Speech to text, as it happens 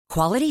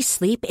Quality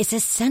sleep is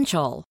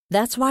essential.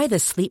 That's why the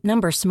Sleep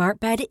Number Smart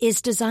Bed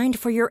is designed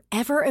for your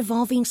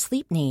ever-evolving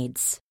sleep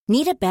needs.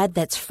 Need a bed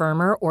that's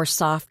firmer or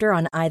softer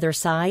on either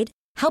side?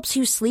 Helps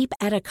you sleep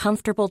at a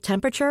comfortable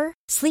temperature?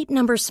 Sleep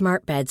Number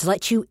Smart Beds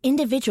let you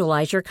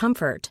individualize your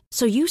comfort,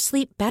 so you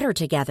sleep better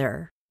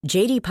together.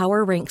 J.D.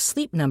 Power ranks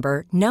Sleep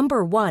Number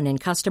number 1 in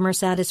customer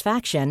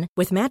satisfaction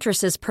with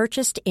mattresses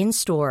purchased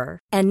in-store.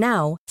 And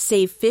now,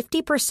 save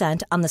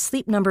 50% on the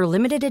Sleep Number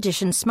Limited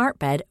Edition Smart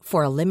Bed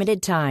for a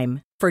limited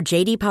time. For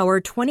J.D. Power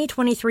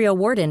 2023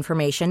 award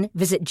information,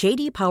 visit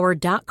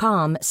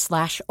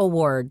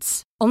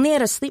jdpower.com/awards. Only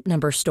at a Sleep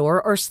Number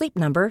store or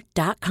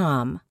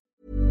sleepnumber.com.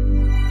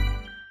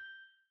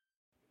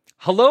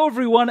 Hello,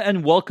 everyone,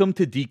 and welcome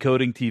to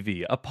Decoding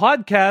TV, a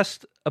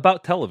podcast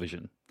about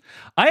television.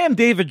 I am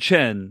David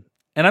Chen,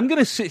 and I'm going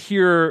to sit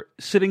here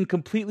sitting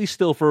completely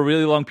still for a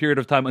really long period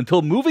of time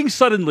until moving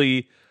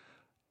suddenly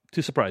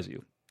to surprise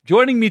you.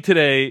 Joining me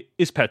today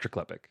is Patrick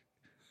Klepek,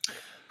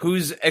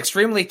 whose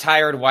extremely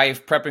tired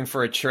wife prepping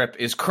for a trip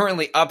is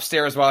currently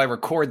upstairs while I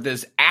record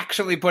this,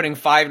 actually putting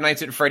Five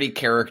Nights at Freddy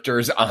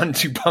characters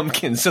onto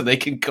pumpkins so they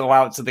can go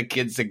out so the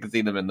kids can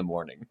see them in the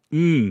morning.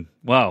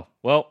 Wow.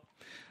 Well,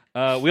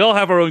 we all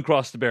have our own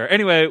cross to bear.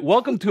 Anyway,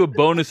 welcome to a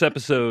bonus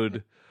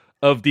episode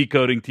of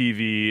Decoding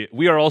TV.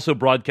 We are also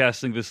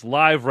broadcasting this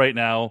live right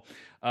now.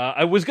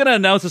 I was going to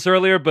announce this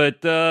earlier,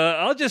 but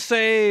I'll just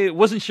say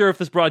wasn't sure if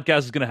this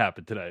broadcast is going to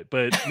happen today.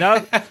 But now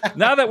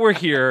that we're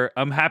here,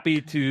 I'm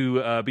happy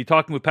to be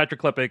talking with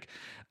Patrick Klepek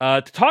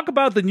to talk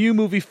about the new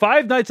movie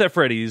Five Nights at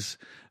Freddy's,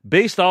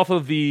 based off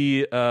of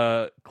the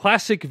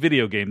classic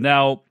video game.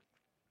 Now,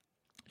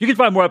 you can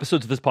find more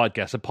episodes of this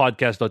podcast at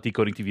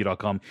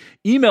podcast.decodingtv.com.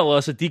 Email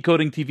us at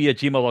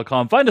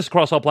decodingtv@gmail.com. Find us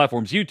across all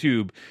platforms,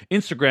 YouTube,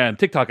 Instagram,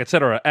 TikTok,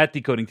 etc. at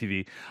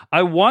decodingtv.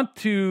 I want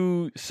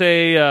to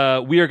say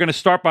we are going to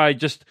start by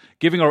just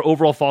giving our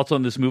overall thoughts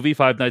on this movie,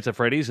 Five Nights at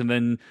Freddy's, and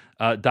then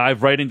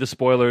dive right into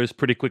spoilers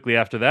pretty quickly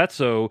after that.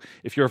 So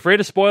if you're afraid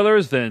of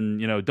spoilers, then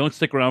don't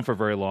stick around for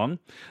very long.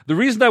 The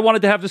reason I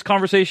wanted to have this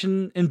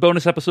conversation in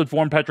bonus episode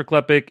form, Patrick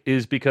Klepek,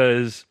 is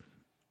because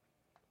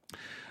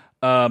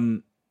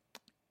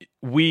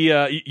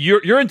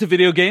you're into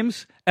video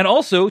games, and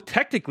also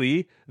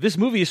technically this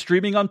movie is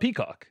streaming on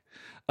Peacock.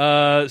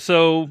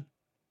 So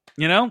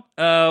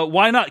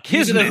why not?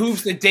 These are the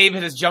hoops that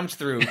David has jumped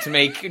through to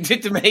make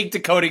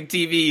Decoding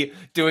TV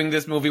doing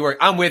this movie work.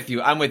 I'm with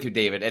you,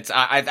 David.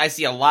 I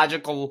see a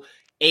logical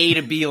A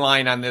to B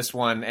line on this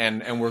one,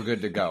 and we're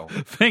good to go.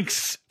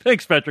 Thanks,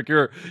 Patrick.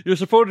 Your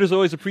support is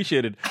always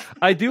appreciated.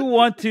 I do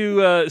want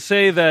to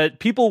say that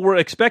people were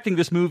expecting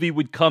this movie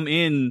would come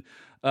in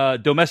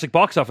domestic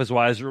box office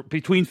wise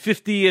between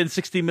 $50 and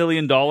 $60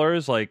 million,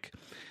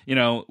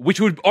 which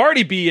would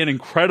already be an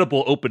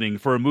incredible opening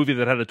for a movie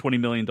that had a $20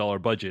 million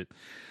budget.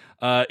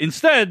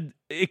 Instead,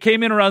 it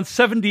came in around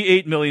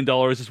 $78 million.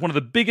 It's one of the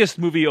biggest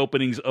movie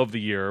openings of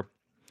the year.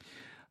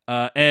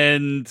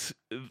 And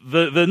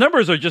the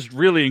numbers are just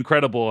really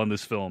incredible on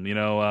this film.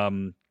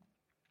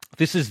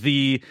 This is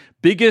the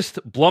biggest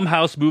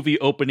Blumhouse movie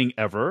opening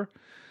ever.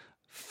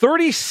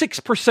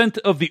 36%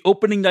 of the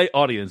opening night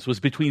audience was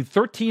between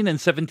 13 and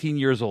 17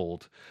 years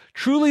old.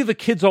 Truly, the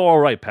kids are all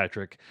right,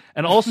 Patrick.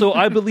 And also,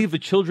 I believe the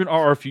children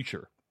are our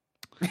future.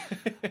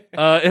 It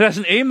has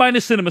an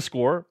A- cinema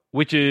score,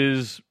 which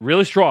is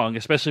really strong,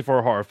 especially for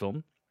a horror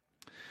film.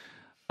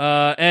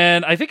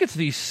 And I think it's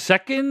the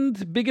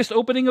second biggest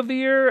opening of the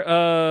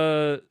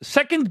year.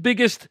 Second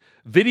biggest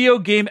video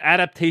game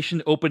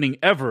adaptation opening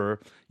ever.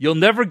 You'll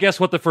never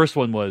guess what the first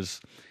one was.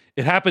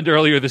 It happened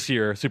earlier this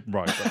year, Super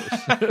Mario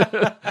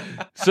Bros.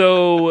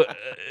 So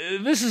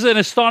this is an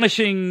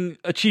astonishing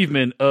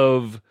achievement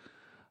of,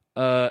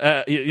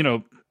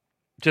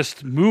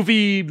 just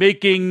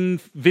movie-making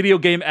video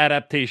game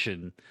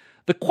adaptation.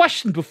 The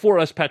question before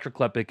us, Patrick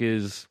Klepek,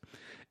 is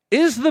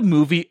the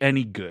movie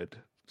any good?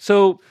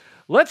 So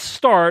let's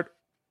start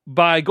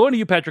by going to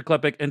you, Patrick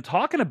Klepek, and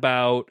talking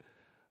about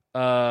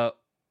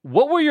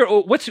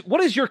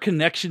what is your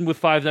connection with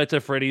Five Nights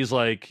at Freddy's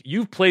like?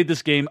 You've played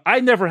this game.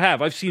 I never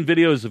have. I've seen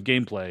videos of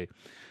gameplay.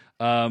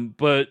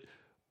 But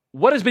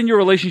what has been your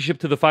relationship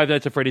to the Five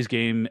Nights at Freddy's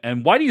game,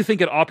 and why do you think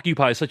it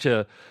occupies such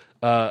a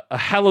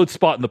hallowed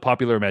spot in the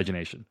popular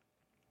imagination?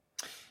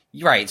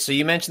 Right. So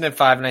you mentioned that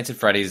Five Nights at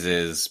Freddy's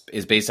is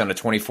based on a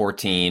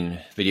 2014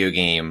 video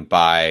game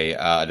by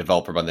a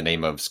developer by the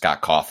name of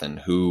Scott Cawthon,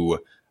 who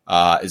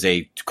is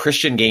a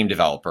Christian game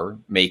developer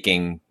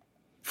making,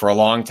 for a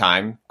long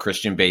time,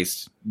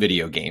 Christian-based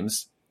video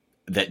games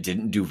that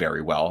didn't do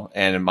very well.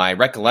 And my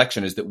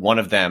recollection is that one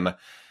of them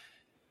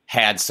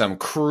had some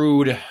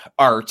crude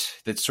art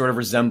that sort of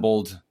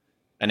resembled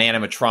an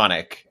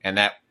animatronic, and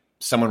that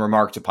someone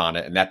remarked upon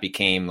it, and that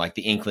became like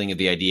the inkling of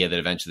the idea that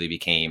eventually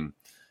became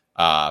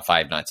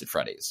Five Nights at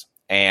Freddy's.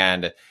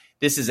 And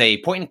this is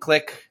a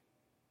point-and-click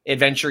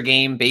adventure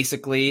game,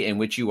 basically, in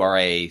which you are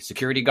a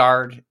security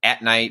guard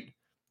at night,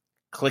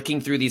 clicking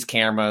through these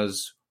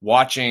cameras,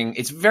 watching.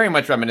 It's very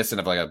much reminiscent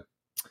of like a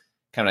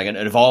kind of like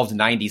an evolved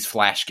 90s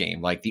Flash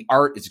game. Like the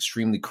art is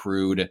extremely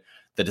crude.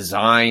 The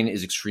design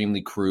is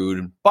extremely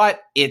crude,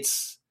 but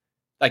it's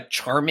like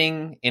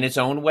charming in its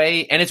own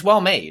way, and it's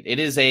well made.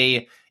 It's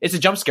a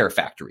jump scare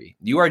factory.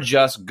 You are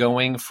just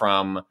going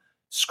from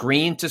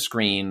screen to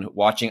screen,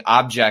 watching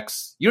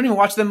objects. You don't even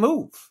watch them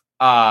move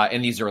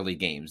in these early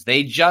games.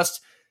 They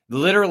just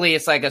literally,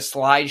 it's like a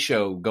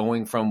slideshow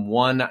going from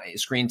one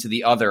screen to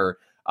the other.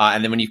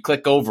 And then when you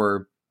click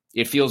over,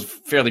 it feels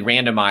fairly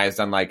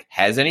randomized on like,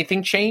 has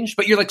anything changed?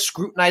 But you're like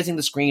scrutinizing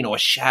the screen, or a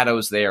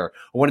shadow's there, or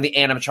one of the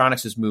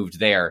animatronics has moved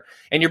there.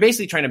 And you're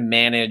basically trying to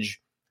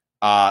manage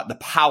the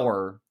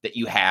power that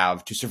you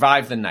have to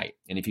survive the night.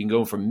 And if you can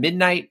go from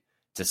midnight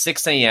to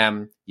 6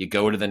 a.m., you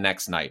go to the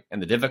next night, and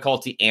the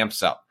difficulty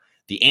amps up.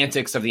 The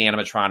antics of the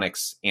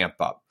animatronics amp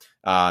up.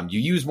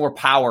 You use more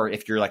power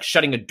if you're like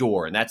shutting a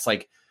door, and that's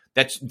like,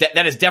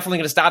 that is definitely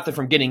going to stop them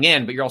from getting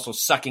in, but you're also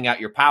sucking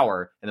out your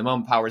power. And the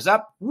moment power's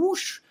up,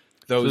 whoosh,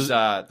 those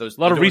a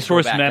lot of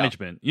resource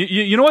management.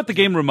 You know what the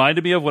game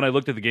reminded me of when I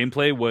looked at the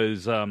gameplay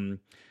was,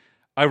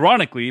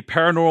 ironically,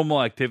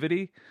 Paranormal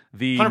Activity,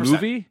 the 100%.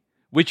 movie,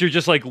 which you're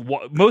just like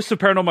most of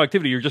Paranormal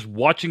Activity, you're just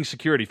watching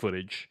security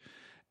footage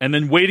and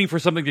then waiting for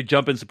something to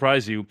jump and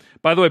surprise you.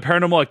 By the way,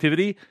 Paranormal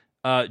Activity,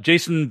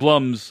 Jason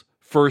Blum's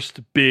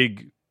first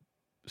big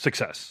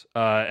success,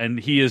 and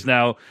he is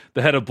now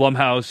the head of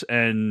Blumhouse,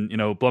 and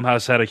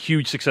Blumhouse had a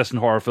huge success in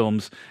horror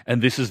films,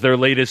 and this is their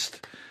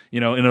latest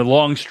in a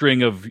long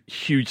string of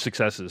huge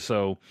successes.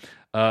 So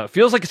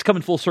feels like it's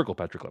coming full circle,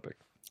 Patrick Klepek.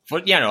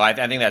 But yeah, no, I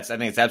think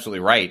it's absolutely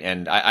right,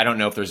 and I don't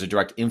know if there's a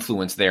direct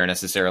influence there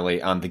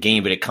necessarily on the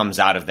game, but it comes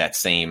out of that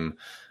same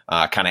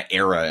kind of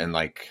era, and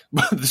like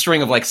the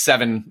string of like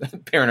 7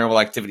 Paranormal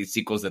Activity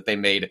sequels that they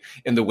made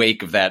in the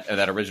wake of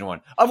that original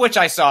one, of which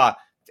I saw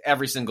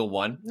every single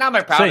one. Not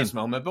my proudest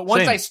moment, but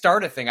once I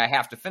start a thing, I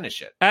have to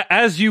finish it.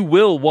 As you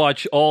will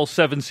watch all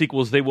 7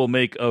 sequels they will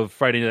make of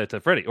Friday Night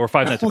at Freddy or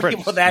Five Nights at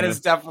Freddy's. Well, that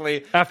is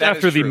definitely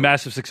after the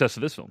massive success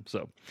of this film.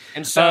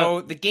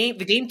 So the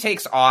game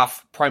takes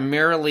off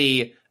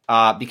primarily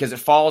because it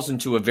falls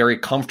into a very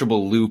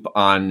comfortable loop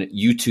on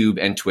YouTube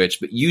and Twitch.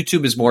 But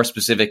YouTube is more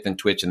specific than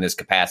Twitch in this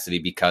capacity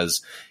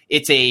because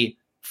it's a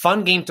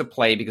fun game to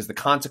play because the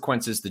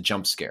consequence is the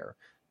jump scare,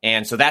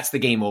 and so that's the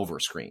game over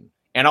screen.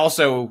 And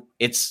also,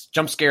 it's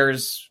jump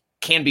scares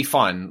can be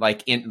fun.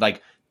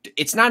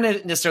 It's not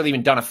necessarily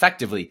even done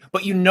effectively,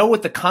 but you know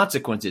what the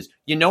consequence is.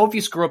 You know, if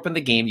you screw up in the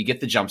game, you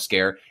get the jump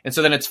scare. And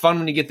so then it's fun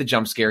when you get the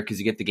jump scare because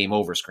you get the game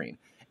over screen.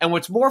 And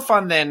what's more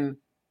fun than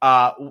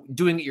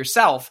doing it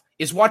yourself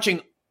is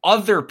watching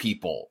other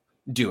people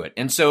do it.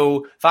 And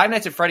so Five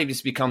Nights at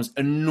Freddy's becomes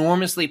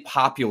enormously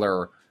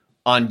popular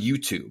on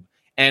YouTube.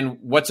 And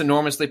what's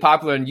enormously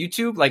popular on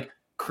YouTube? Like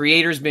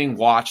creators being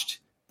watched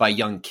by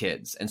young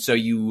kids. And so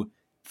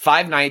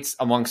Five Nights,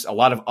 amongst a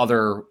lot of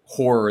other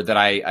horror that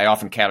I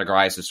often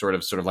categorize as sort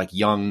of like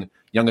young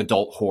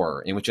adult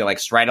horror, in which it like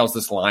straddles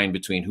this line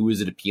between who is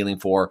it appealing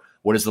for,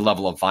 what is the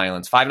level of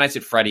violence. Five Nights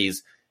at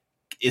Freddy's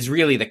is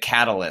really the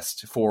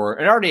catalyst for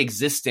an already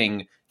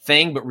existing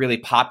thing, but really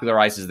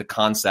popularizes the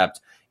concept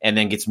and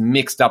then gets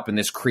mixed up in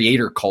this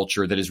creator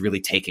culture that is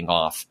really taking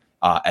off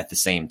at the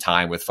same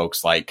time with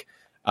folks like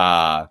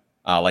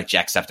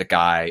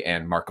Jacksepticeye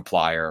and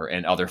Markiplier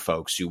and other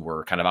folks who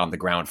were kind of on the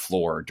ground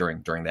floor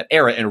during that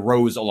era and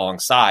rose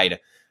alongside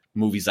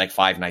movies like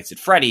Five Nights at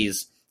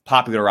Freddy's,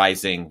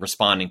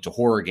 responding to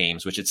horror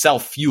games, which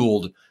itself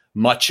fueled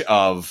much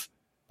of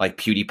like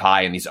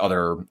PewDiePie and these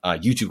other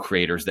YouTube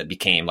creators that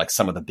became like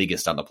some of the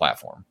biggest on the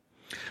platform.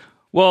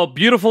 Well,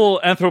 beautiful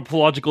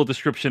anthropological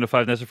description of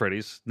Five Nights at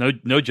Freddy's.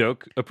 No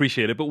joke.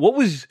 Appreciate it. But what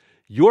was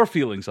your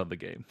feelings on the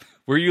game?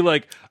 Were you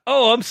like,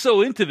 oh, I'm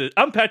so into this.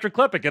 I'm Patrick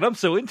Klepek and I'm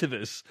so into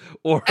this.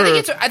 Or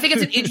I think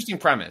it's an interesting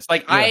premise.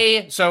 Like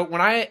I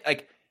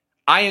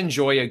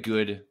enjoy a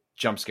good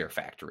jump scare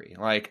factory.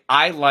 Like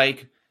I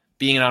like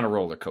being on a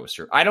roller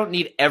coaster. I don't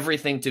need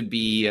everything to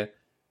be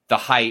the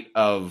height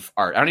of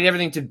art. I don't need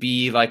everything to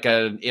be like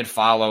a It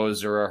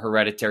Follows or a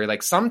Hereditary.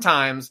 Like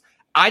sometimes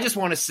I just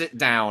want to sit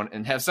down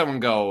and have someone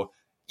go,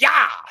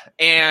 yeah,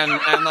 and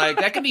like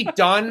that can be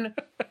done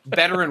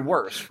better and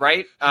worse,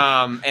 right?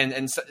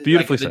 And so,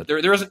 beautifully said.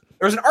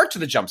 There's an art to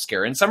the jump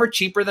scare, and some are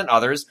cheaper than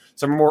others,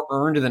 some are more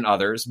earned than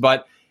others.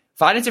 But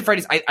Five Nights at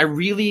Freddy's, I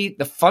really,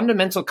 the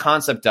fundamental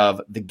concept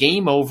of the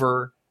game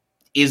over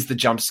is the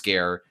jump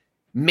scare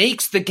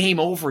makes the game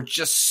over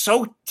just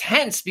so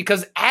tense,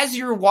 because as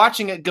you're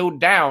watching it go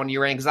down,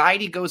 your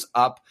anxiety goes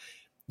up.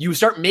 You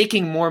start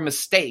making more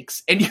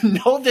mistakes, and you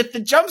know that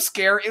the jump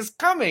scare is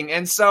coming,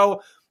 and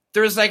so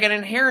there's like an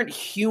inherent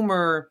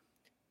humor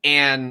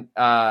and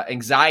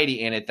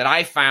anxiety in it that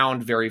I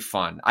found very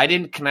fun. I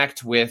didn't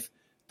connect with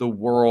the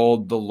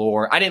world, the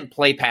lore. I didn't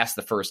play past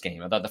the first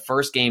game. I thought the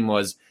first game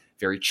was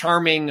very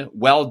charming,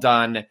 well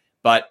done,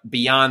 but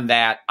beyond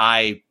that,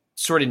 I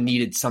sort of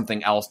needed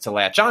something else to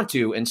latch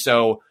onto. And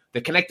so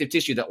the connective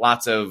tissue that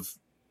lots of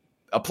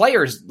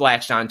players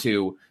latched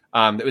onto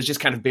that was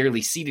just kind of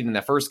barely seated in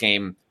the first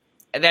game,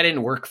 and that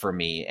didn't work for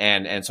me.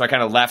 And so I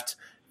kind of left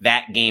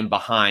that game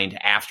behind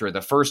after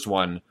the first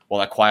one,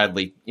 while it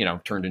quietly,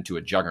 turned into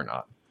a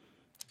juggernaut.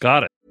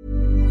 Got it.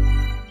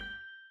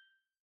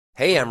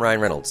 Hey, I'm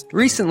Ryan Reynolds.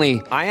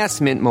 Recently, I asked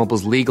Mint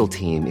Mobile's legal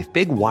team if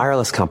big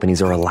wireless companies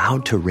are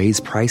allowed to raise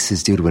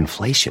prices due to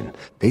inflation.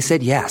 They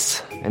said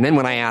yes. And then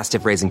when I asked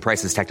if raising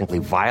prices technically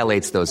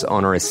violates those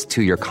onerous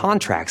 2-year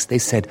contracts, they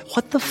said,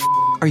 "What the f***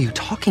 are you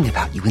talking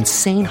about, you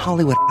insane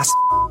Hollywood ass?"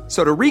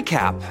 So to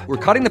recap, we're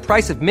cutting the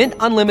price of Mint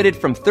Unlimited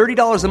from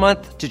 $30 a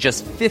month to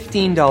just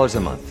 $15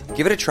 a month.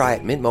 Give it a try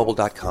at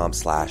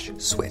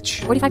mintmobile.com/switch.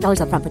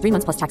 $45 up front for 3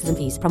 months plus taxes and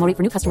fees. Promo rate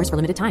for new customers for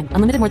limited time.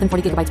 Unlimited more than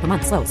 40 gigabytes per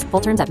month. Slows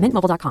full terms at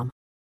mintmobile.com.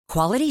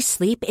 Quality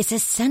sleep is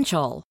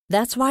essential.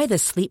 That's why the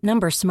Sleep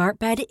Number Smart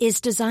Bed is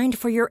designed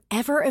for your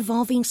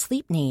ever-evolving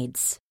sleep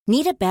needs.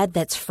 Need a bed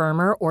that's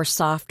firmer or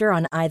softer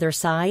on either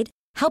side?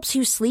 Helps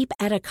you sleep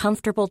at a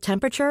comfortable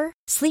temperature?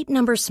 Sleep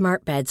Number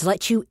Smart Beds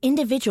let you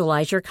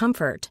individualize your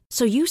comfort,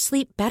 so you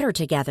sleep better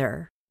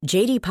together.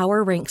 J.D.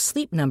 Power ranks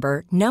Sleep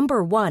Number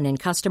number 1 in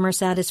customer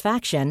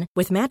satisfaction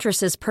with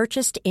mattresses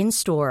purchased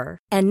in-store.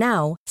 And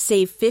now,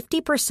 save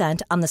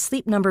 50% on the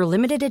Sleep Number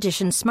Limited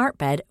Edition Smart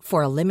Bed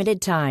for a limited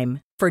time.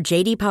 For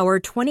J.D. Power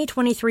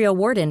 2023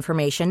 award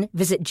information,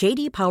 visit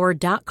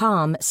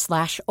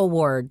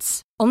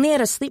jdpower.com/awards. Only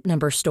at a Sleep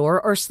Number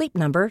store or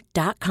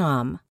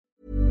sleepnumber.com.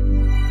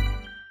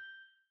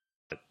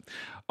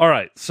 All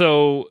right,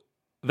 so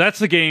that's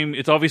the game.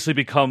 It's obviously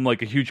become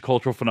like a huge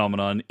cultural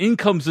phenomenon. In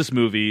comes this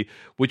movie,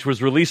 which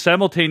was released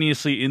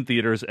simultaneously in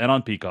theaters and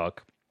on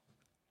Peacock.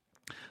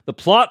 The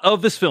plot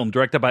of this film,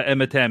 directed by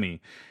Emma Tammy,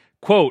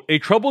 quote, a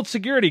troubled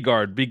security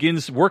guard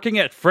begins working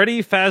at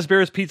Freddy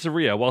Fazbear's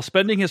Pizzeria. While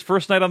spending his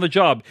first night on the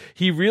job,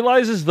 he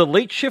realizes the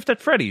late shift at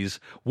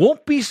Freddy's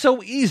won't be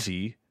so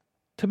easy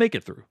to make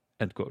it through,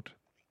 end quote.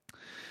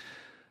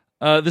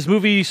 This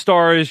movie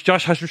stars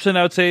Josh Hutcherson,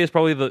 I would say, is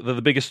probably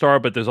the biggest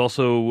star, but there's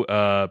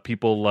also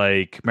people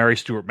like Mary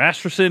Stuart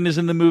Masterson is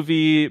in the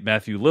movie,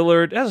 Matthew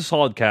Lillard. It has a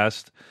solid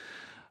cast.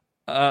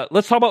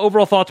 Let's talk about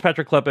overall thoughts,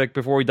 Patrick Klepek,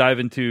 before we dive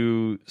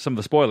into some of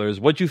the spoilers.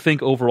 What do you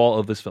think overall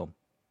of this film?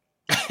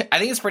 I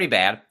think it's pretty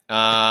bad.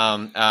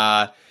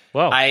 Wow.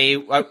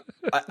 The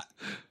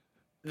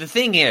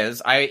thing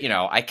is,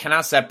 I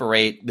cannot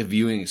separate the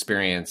viewing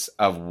experience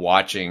of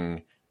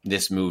watching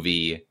this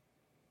movie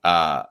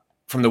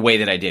from the way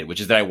that I did, which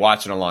is that I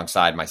watched it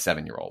alongside my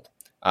 7-year-old.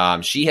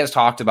 She has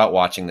talked about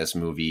watching this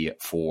movie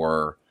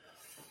for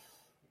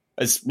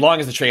as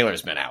long as the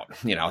trailer's been out,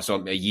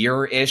 so a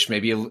year-ish,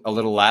 maybe a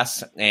little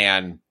less.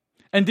 And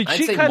did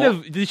she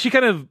kind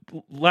of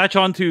latch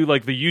onto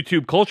like the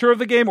YouTube culture of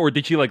the game, or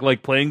did she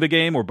like playing the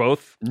game, or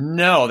both?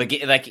 No,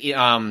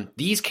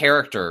 these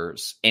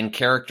characters and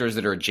characters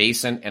that are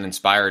adjacent and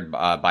inspired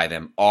by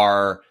them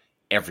are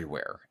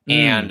everywhere.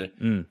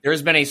 And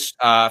there's been a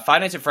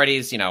Five Nights at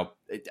Freddy's,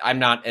 I'm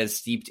not as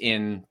steeped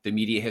in the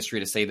media history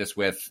to say this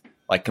with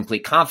like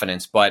complete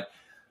confidence, but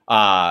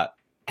has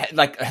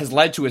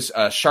led to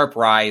a sharp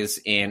rise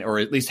in, or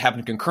at least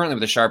happened concurrently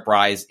with a sharp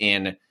rise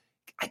in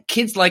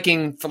kids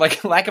liking, for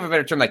like lack of a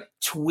better term, like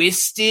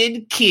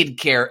twisted kid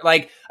care,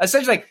 like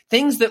essentially like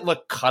things that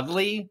look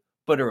cuddly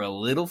but are a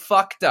little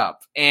fucked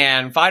up.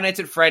 And Five Nights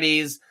at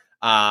Freddy's,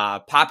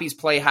 Poppy's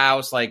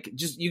Playhouse, like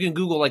just you can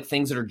Google like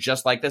things that are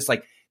just like this,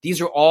 like. These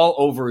are all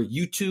over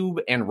YouTube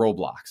and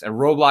Roblox, and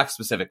Roblox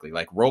specifically.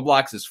 Like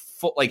Roblox is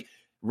full, like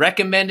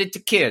recommended to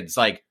kids,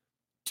 like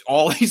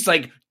all these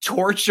like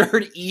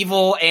tortured,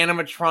 evil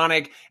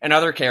animatronic and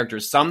other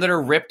characters. Some that are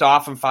ripped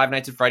off from Five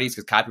Nights at Freddy's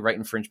because copyright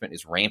infringement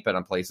is rampant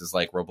on places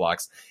like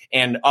Roblox,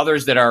 and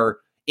others that are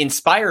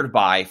inspired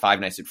by Five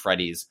Nights at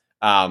Freddy's,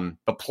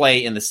 but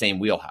play in the same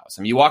wheelhouse.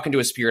 I mean, you walk into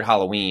a Spirit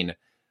Halloween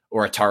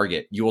or a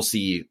Target, you will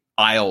see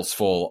aisles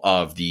full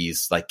of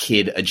these like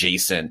kid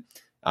adjacent.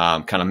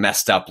 Kind of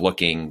messed up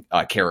looking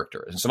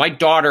characters. And so my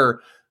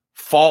daughter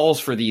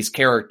falls for these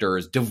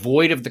characters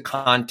devoid of the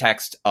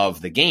context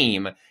of the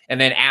game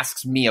and then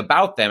asks me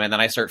about them. And then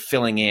I start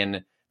filling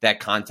in that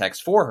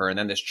context for her. And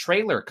then this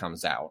trailer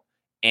comes out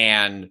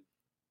and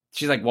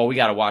she's like, well, we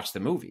got to watch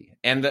the movie.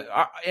 And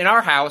in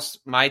our house,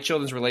 my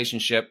children's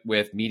relationship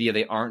with media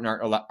they aren't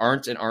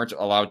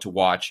allowed to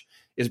watch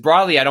is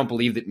broadly, I don't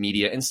believe that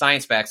media, and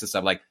science backs this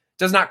up, like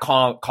does not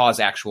cause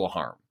actual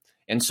harm.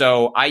 And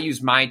so I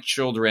use my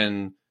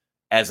children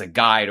as a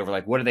guide over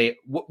like, what do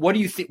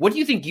you think? What do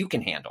you think you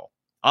can handle?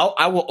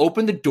 I will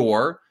open the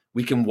door.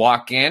 We can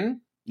walk in.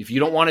 If you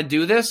don't want to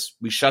do this,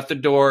 we shut the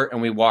door and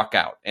we walk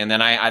out. And then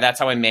that's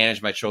how I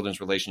manage my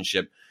children's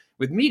relationship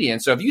with media.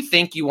 And so if you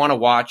think you want to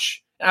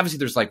watch, obviously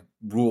there's like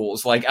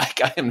rules, like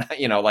I am not,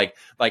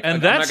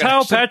 and that's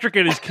how Patrick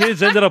and his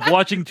kids ended up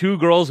watching Two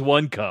Girls,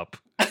 One Cup.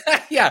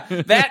 Yeah,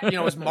 that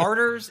was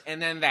Martyrs,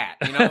 and then that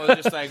it was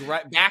just like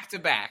right back to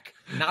back.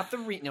 Not the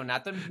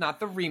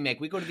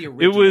remake. We go to the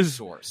original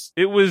source.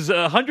 It was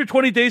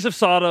 120 Days of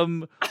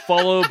Sodom,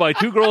 followed by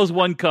Two Girls,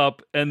 One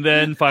Cup, and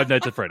then Five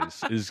Nights at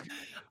Freddy's.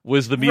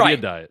 Was the media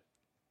diet?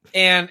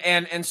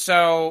 And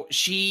so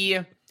she,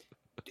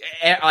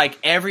 like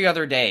every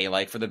other day,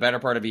 like for the better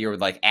part of a year, would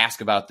like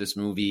ask about this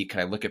movie. Can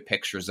I look at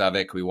pictures of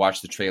it? Can we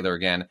watch the trailer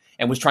again?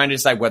 And was trying to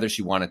decide whether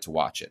she wanted to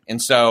watch it. And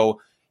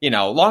so,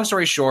 long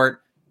story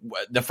short,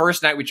 the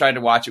first night we tried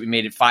to watch it, we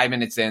made it 5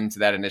 minutes into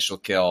that initial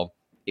kill.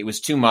 it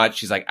was too much.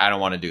 She's like, I don't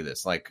want to do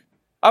this. Like,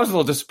 I was a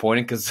little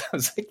disappointed because I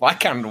was like,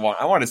 well,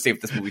 I want to see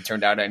if this movie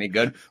turned out any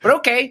good. But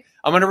okay,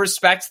 I'm going to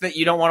respect that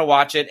you don't want to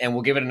watch it, and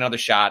we'll give it another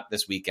shot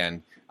this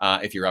weekend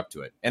if you're up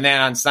to it. And then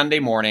on Sunday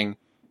morning,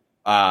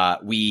 I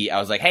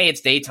was like, hey,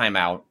 it's daytime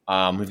out.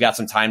 We've got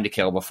some time to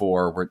kill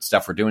before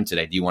we're doing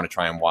today. Do you want to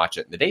try and watch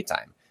it in the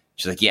daytime?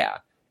 She's like, yeah.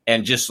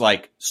 And just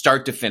like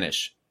start to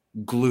finish,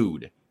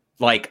 glued,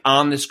 like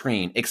on the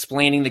screen,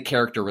 explaining the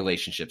character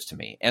relationships to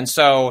me. And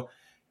so,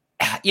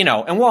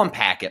 and we'll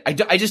unpack it.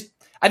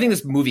 I think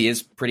this movie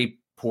is pretty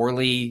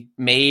poorly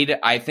made.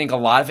 I think a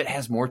lot of it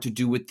has more to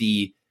do with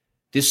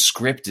this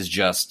script is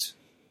just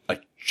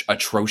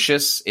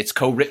atrocious. It's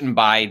co-written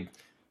by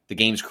the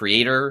game's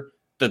creator.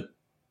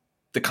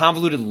 The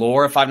convoluted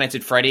lore of Five Nights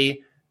at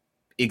Freddy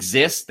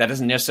exists. That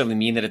doesn't necessarily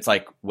mean that it's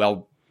like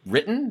well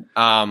written.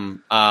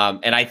 And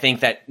I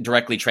think that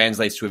directly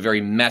translates to a very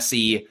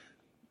messy,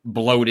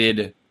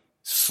 bloated,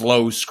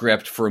 slow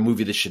script for a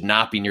movie that should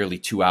not be nearly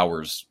 2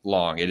 hours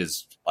long. It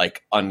is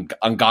like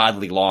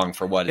ungodly long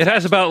for what it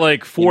has. About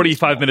like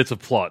 45 minutes of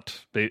plot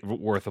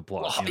worth of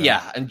plot.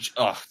 Yeah. And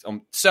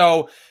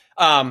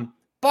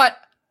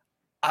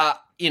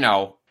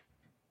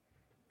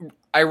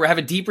I have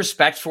a deep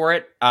respect for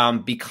it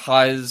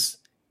because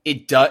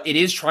it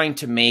is trying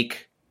to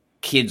make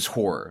kids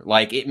horror.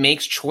 Like, it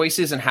makes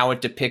choices in how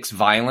it depicts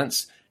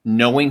violence,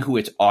 knowing who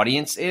its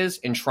audience is,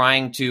 and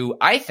trying to,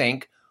 I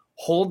think,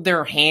 hold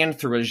their hand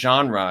through a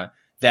genre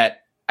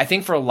that I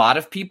think for a lot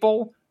of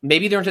people,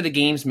 maybe they're into the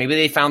games, maybe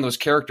they found those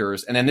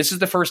characters, and then this is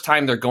the first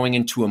time they're going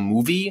into a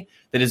movie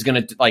that is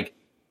going to like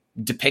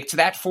depict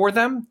that for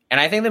them. And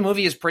I think the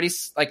movie is pretty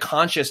like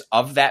conscious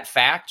of that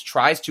fact,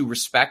 tries to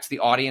respect the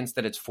audience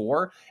that it's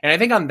for. And I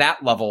think on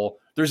that level,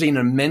 there's an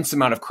immense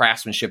amount of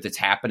craftsmanship that's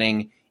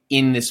happening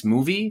in this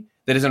movie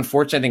that is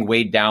unfortunately, I think,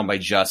 weighed down by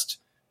just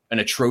an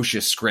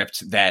atrocious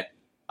script that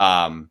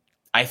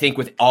I think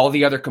with all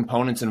the other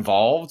components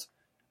involved,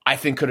 I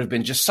think could have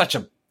been just such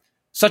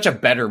a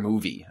better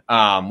movie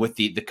with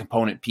the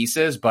component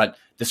pieces. But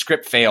the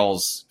script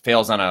fails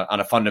on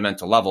a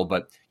fundamental level.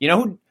 But you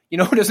know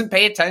who doesn't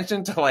pay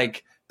attention to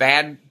like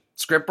bad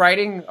script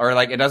writing or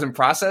like it doesn't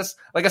process?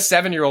 Like a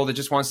 7-year-old that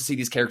just wants to see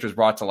these characters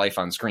brought to life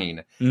on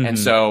screen. Mm-hmm. And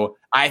so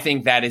I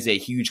think that is a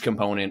huge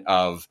component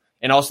of,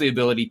 and also the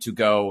ability to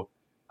go,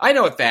 I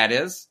know what that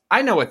is.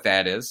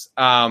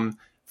 I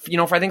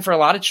think for a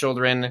lot of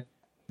children,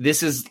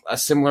 this is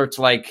similar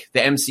to like the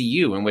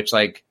MCU, in which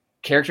like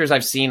characters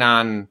I've seen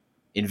in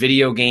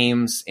video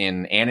games,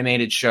 in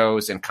animated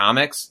shows, and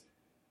comics,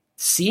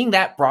 seeing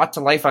that brought to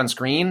life on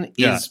screen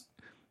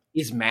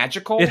is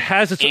magical. It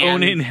has its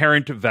own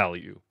inherent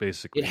value,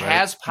 basically.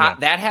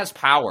 That has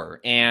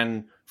power.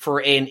 And for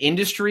an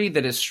industry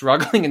that is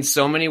struggling in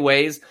so many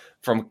ways,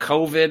 from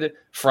COVID,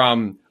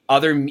 from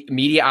other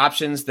media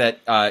options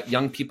that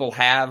young people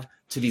have,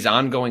 to these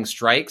ongoing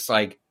strikes,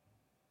 like,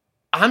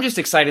 I'm just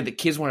excited that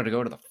kids wanted to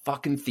go to the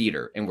fucking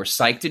theater and we're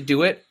psyched to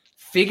do it.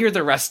 Figure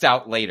the rest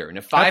out later. And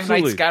if Five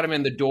Nights got them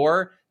in the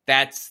door,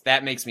 that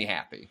makes me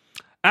happy.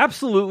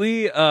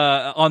 Absolutely.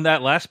 On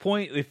that last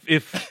point,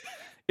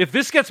 if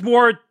this gets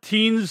more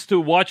teens to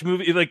watch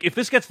movies, like if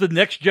this gets the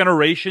next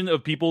generation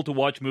of people to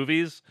watch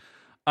movies,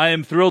 I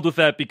am thrilled with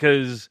that,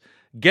 because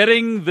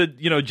getting the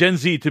Gen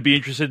Z to be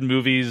interested in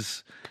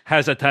movies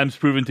has at times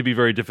proven to be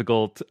very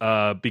difficult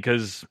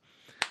because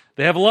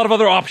they have a lot of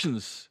other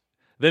options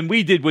than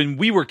we did when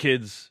we were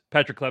kids,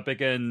 Patrick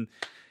Klepek. And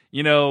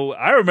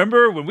I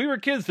remember when we were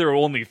kids, there were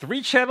only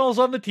 3 channels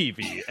on the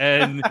TV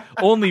and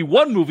only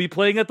one movie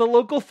playing at the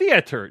local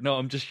theater. No,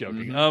 I'm just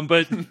joking. Mm-hmm.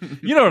 But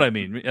you know what I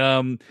mean.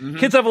 Mm-hmm.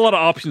 Kids have a lot of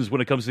options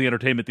when it comes to the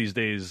entertainment these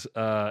days.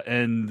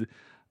 And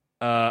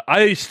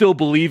I still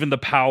believe in the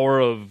power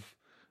of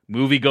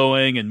movie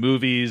going and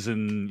movies.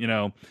 And,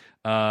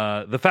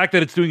 the fact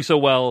that it's doing so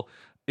well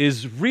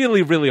is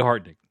really, really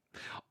heartening.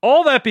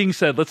 All that being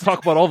said, let's talk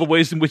about all the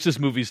ways in which this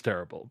movie is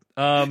terrible.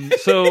 And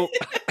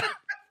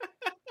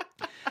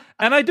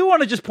I do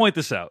want to just point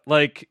this out.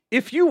 Like,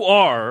 if you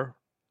are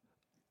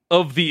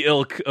of the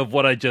ilk of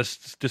what I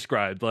just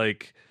described,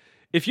 like,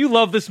 if you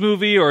love this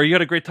movie or you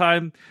had a great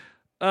time,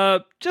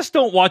 just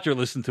don't watch or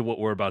listen to what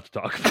we're about to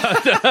talk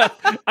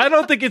about. I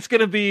don't think it's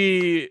going to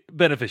be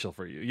beneficial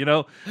for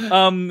you,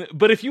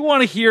 But if you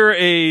want to hear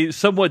a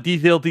somewhat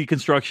detailed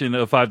deconstruction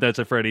of Five Nights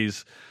at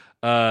Freddy's,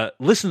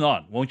 listen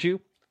on, won't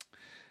you?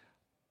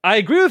 I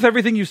agree with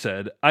everything you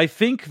said. I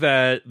think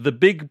that the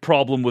big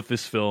problem with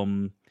this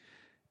film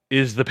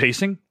is the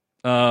pacing.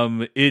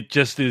 It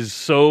just is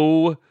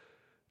so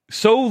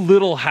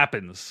little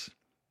happens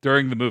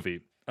during the movie.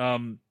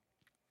 To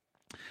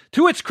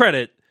its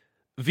credit,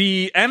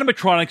 the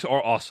animatronics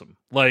are awesome.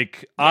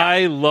 Like, yeah.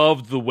 I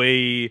loved the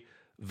way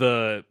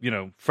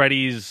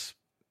Freddy's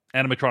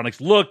animatronics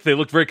looked. They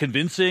looked very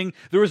convincing.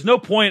 There was no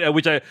point at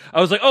which I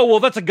was like, oh, well,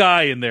 that's a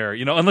guy in there,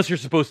 unless you're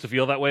supposed to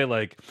feel that way.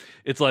 Like,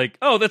 it's like,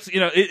 oh, that's,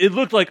 it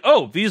looked like,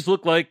 oh, these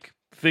look like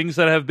things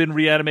that have been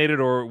reanimated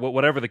or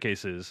whatever the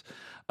case is.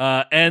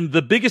 And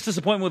the biggest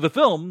disappointment with the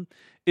film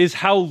is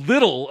how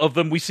little of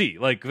them we see.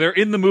 Like, they're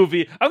in the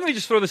movie. I'm going to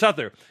just throw this out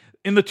there.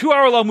 in the 2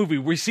 hour long movie,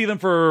 we see them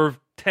for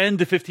 10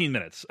 to 15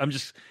 minutes. I'm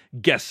just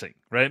guessing,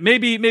 right?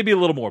 Maybe a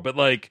little more, but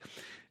like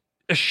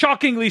a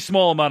shockingly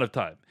small amount of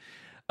time.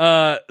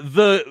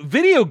 The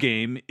video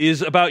game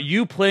is about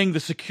you playing the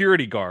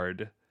security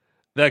guard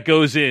that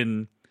goes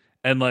in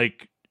and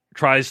like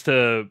tries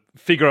to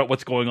figure out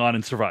what's going on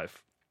and survive.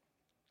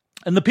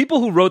 And the people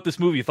who wrote this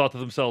movie thought to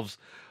themselves,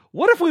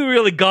 what if we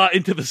really got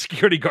into the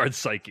security guard's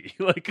psyche?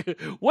 Like,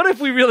 what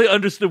if we really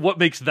understood what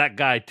makes that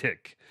guy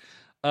tick?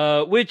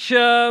 Which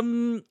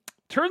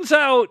turns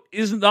out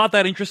is not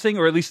that interesting,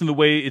 or at least in the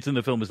way it's in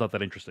the film is not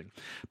that interesting.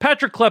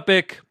 Patrick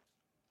Klepek,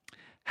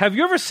 have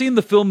you ever seen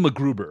the film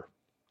MacGruber?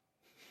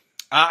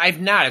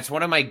 I've not. It's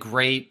one of my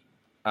great.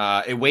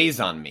 It weighs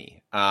on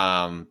me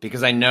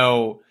because I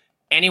know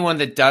anyone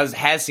that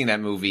has seen that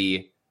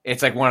movie.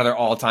 It's like one of their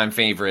all-time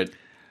favorite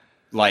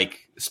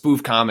like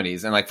spoof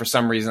comedies, and like for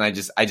some reason I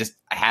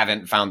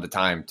haven't found the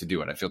time to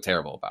do it. I feel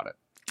terrible about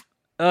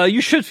it.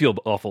 You should feel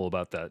awful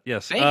about that.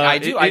 Yes, I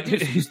do.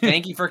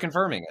 Thank you for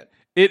confirming it.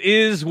 It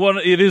is one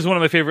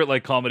of my favorite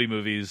like comedy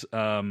movies.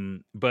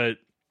 But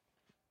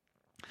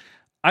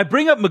I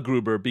bring up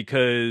MacGruber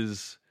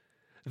because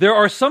there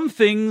are some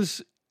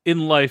things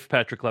in life,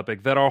 Patrick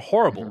Klepek, that are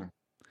horrible.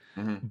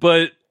 Mm-hmm.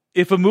 But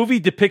if a movie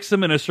depicts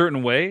them in a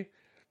certain way,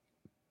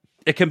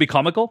 it can be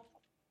comical.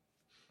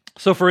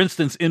 So, for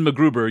instance, in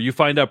MacGruber, you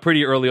find out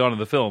pretty early on in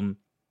the film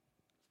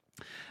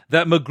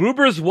that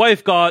MacGruber's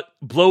wife got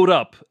blowed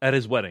up at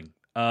his wedding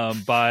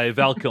by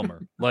Val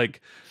Kilmer.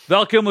 Like,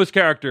 Val Kilmer's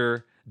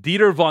character,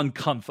 Dieter von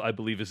Kuntz, I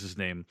believe is his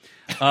name,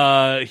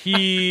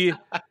 he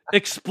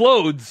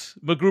explodes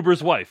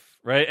MacGruber's wife,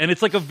 right? And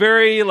it's like a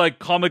very like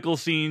comical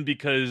scene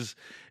because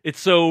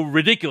it's so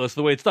ridiculous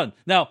the way it's done.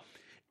 Now,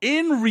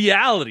 in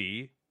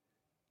reality,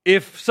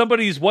 if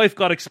somebody's wife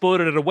got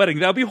exploded at a wedding,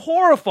 that would be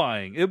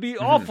horrifying. It would be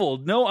awful.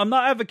 No, I'm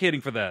not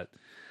advocating for that.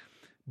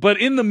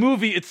 But in the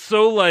movie, it's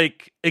so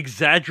like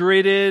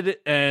exaggerated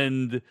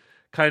and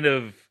kind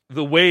of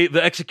the way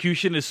the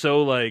execution is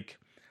so like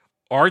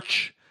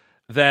arch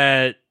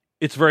that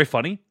it's very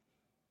funny.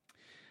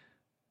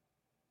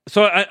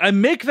 So I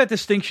make that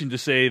distinction to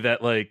say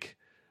that like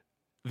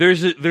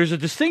there's a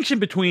distinction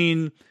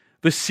between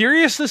the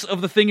seriousness of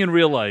the thing in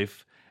real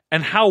life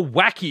and how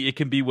wacky it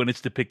can be when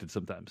it's depicted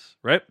sometimes,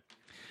 right?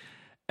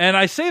 And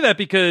I say that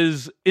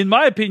because, in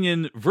my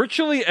opinion,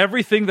 virtually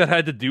everything that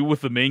had to do with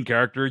the main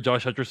character,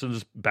 Josh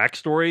Hutcherson's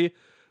backstory,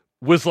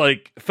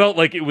 felt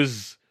like it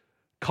was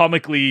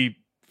comically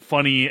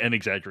funny and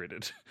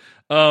exaggerated.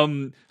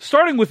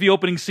 Starting with the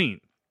opening scene,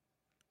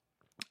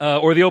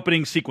 or the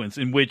opening sequence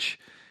in which...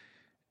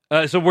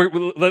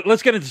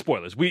 let's get into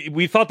spoilers.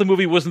 We thought the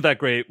movie wasn't that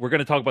great. We're going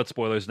to talk about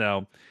spoilers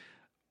now.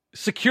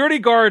 Security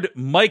guard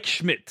Mike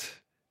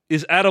Schmidt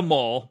is at a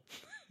mall,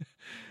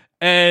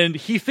 and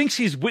he thinks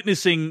he's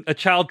witnessing a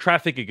child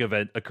trafficking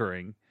event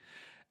occurring.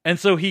 And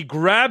so he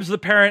grabs the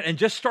parent and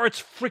just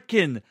starts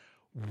freaking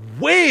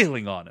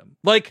wailing on him.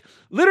 Like,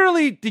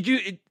 literally, did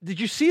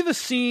you see the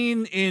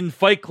scene in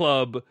Fight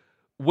Club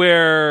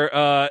where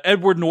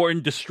Edward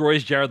Norton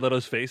destroys Jared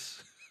Leto's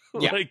face?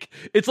 Yeah. Like,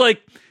 it's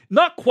like,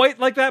 not quite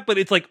like that, but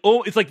it's like,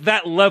 oh, it's like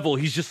that level.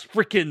 He's just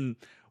freaking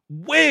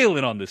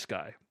wailing on this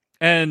guy.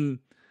 And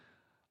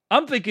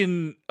I'm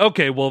thinking,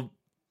 okay, well,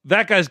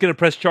 that guy's going to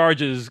press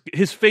charges.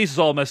 His face is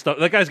all messed up.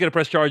 That guy's going to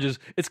press charges.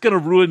 It's going to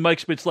ruin Mike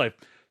Schmidt's life.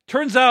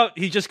 Turns out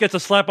he just gets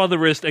a slap on the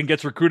wrist and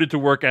gets recruited to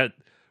work at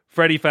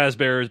Freddy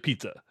Fazbear's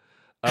Pizza.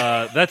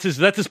 That's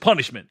his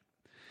punishment.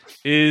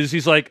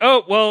 He's like,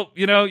 oh, well,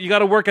 you got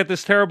to work at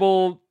this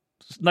terrible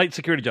night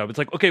security job. It's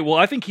like, okay, well,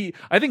 I think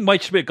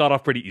Mike Schmidt got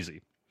off pretty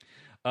easy.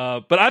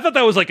 But I thought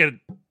that was like a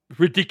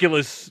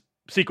ridiculous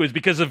sequence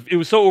because it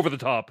was so over the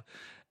top.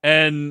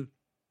 And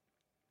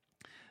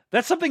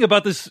that's something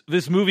about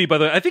this movie, by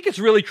the way. I think it's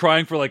really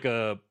trying for like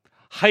a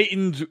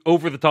heightened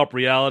over-the-top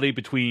reality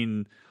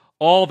between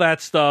all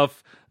that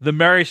stuff, the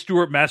Mary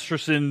Stuart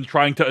Masterson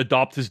trying to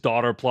adopt his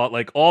daughter plot,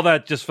 like all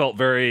that just felt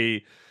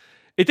it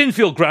didn't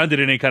feel grounded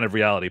in any kind of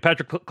reality.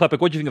 Patrick Klepek,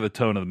 what do you think of the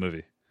tone of the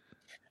movie?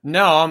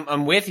 No,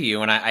 I'm with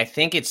you, and I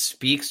think it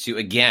speaks to,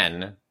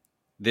 again,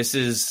 this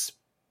is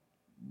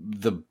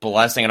the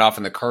blessing and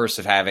often the curse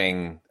of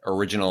having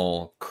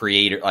original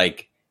creator,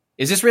 like,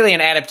 is this really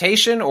an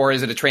adaptation or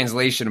is it a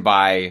translation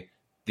by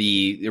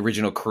the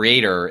original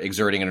creator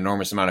exerting an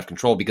enormous amount of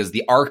control? Because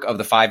the arc of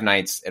the Five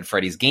Nights at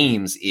Freddy's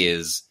games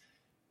is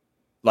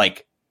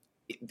like,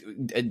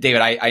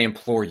 David, I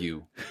implore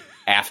you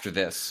after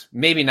this,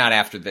 maybe not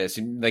after this,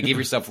 like give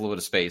yourself a little bit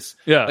of space.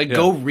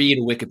 Go read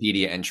a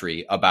Wikipedia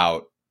entry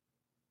about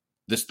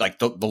this, like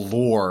the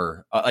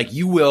lore, like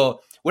you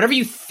will, wherever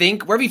you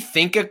think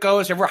it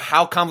goes,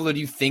 how convoluted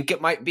you think it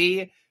might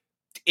be,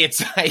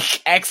 it's like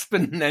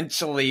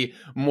exponentially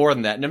more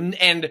than that.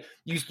 And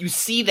you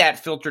see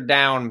that filtered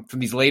down from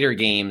these later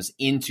games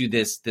into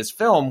this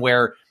film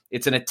where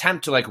it's an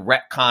attempt to like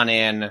retcon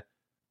in,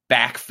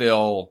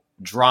 backfill,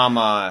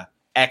 drama,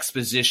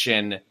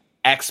 exposition,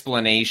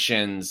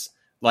 explanations,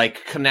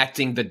 like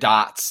connecting the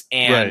dots.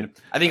 And right.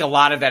 I think a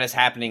lot of that is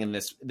happening in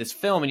this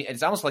film. And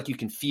it's almost like you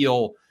can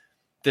feel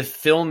the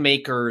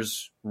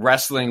filmmakers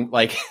wrestling,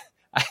 like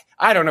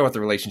I don't know what the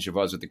relationship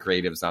was with the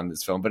creatives on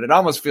this film, but it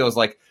almost feels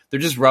like they're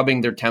just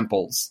rubbing their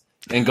temples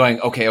and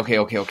going,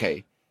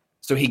 okay.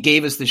 So he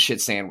gave us this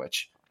shit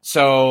sandwich.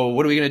 So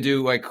what are we going to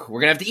do? Like, we're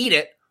going to have to eat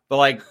it, but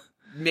like,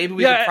 maybe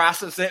we can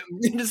process it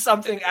into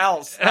something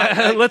else.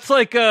 Let's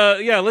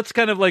let's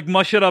kind of like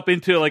mush it up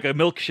into like a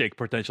milkshake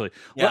potentially.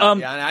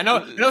 I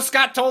know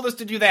Scott told us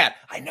to do that.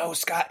 I know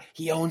Scott,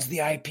 he owns the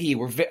IP.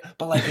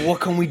 But like,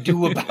 what can we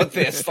do about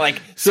this?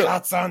 Like,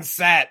 Scott's on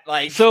set.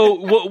 Like, so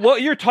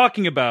what you're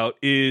talking about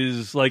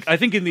is like, I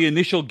think in the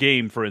initial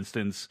game, for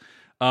instance,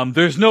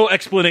 there's no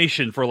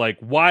explanation for like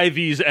why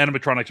these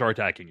animatronics are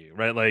attacking you,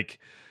 right? Like,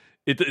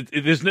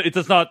 it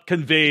does not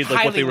convey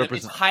like what they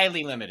represent. It's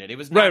highly limited. It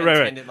was not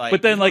intended like,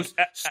 but then like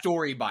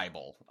story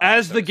Bible.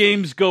 As the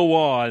games go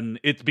on,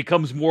 it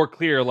becomes more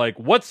clear like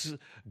what's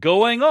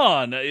going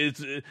on.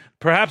 It's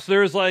perhaps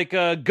there's like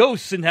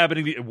ghosts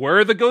inhabiting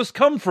where the ghosts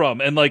come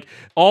from, and like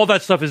all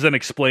that stuff is then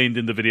explained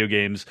in the video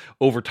games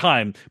over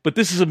time. But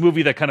this is a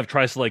movie that kind of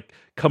tries to like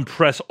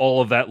compress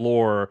all of that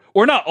lore,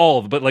 or not all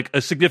of it, but like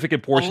a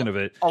significant portion of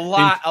it. A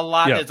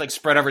lot is like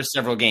spread over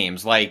several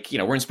games. Like,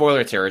 we're in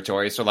spoiler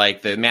territory, so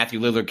like the Matthew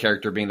Lillard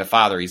character being the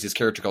father, he's this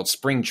character called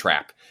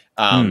Springtrap.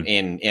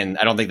 And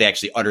I don't think they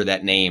actually utter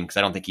that name because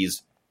I don't think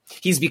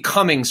he's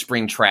becoming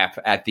Springtrap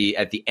at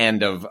the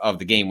end of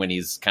the game when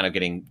he's kind of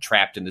getting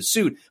trapped in the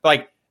suit. But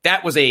like,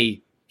 that was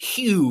a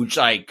huge,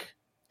 like,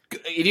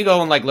 if you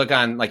go and like look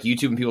on like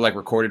YouTube and people like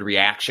recorded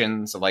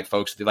reactions of like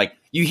folks, like,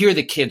 you hear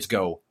the kids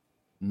go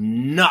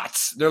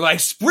nuts. They're like,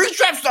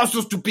 Springtrap's not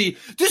supposed to be,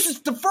 this is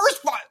the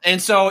first one.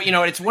 And so,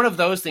 it's one of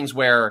those things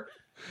where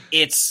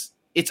it's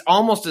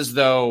almost as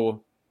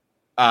though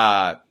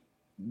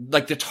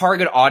like the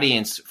target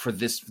audience for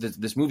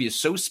this movie is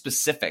so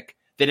specific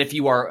that if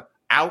you are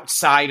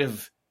outside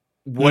of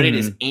what it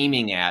is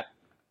aiming at,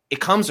 it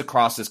comes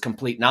across as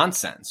complete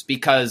nonsense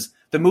because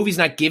the movie's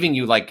not giving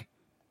you like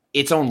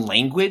its own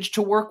language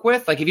to work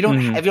with. Like if you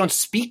don't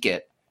speak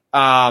it,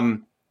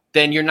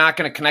 then you're not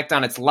going to connect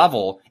on its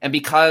level. And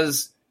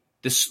because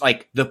this,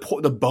 like the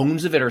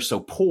bones of it are so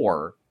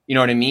poor, you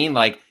know what I mean?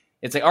 Like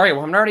it's like, all right,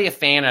 well, I'm already a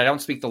fan. I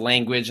don't speak the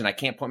language and I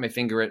can't point my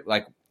finger at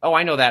like, oh,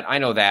 I know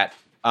that.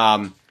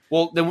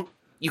 Well, then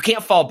you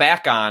can't fall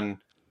back on,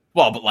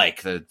 well, but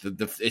like the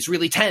it's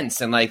really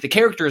tense and like the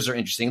characters are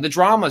interesting. The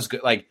drama's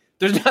good. Like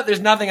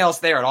there's nothing else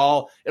there at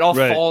all. It all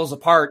falls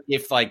apart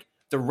if like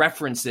the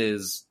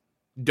references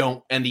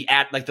don't, and the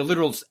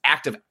literal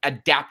act of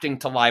adapting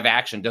to live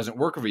action doesn't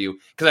work for you.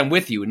 Because I'm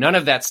with you. None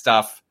of that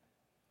stuff.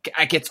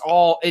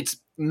 It's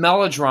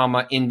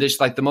melodrama in this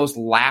like the most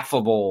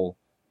laughable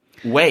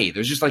way.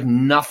 There's just like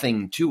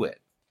nothing to it.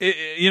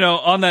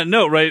 On that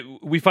note, right,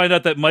 we find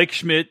out that Mike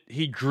Schmidt,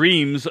 he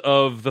dreams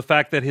of the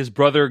fact that his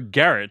brother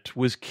Garrett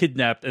was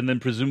kidnapped and then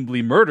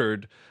presumably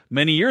murdered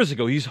many years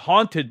ago. He's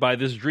haunted by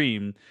this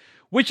dream,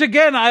 which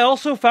again, I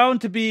also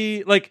found to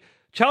be like,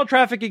 child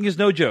trafficking is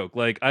no joke.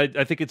 Like,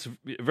 I think it's a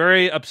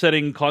very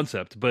upsetting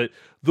concept, but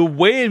the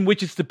way in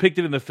which it's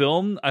depicted in the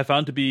film, I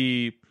found to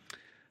be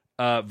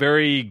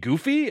very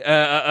goofy.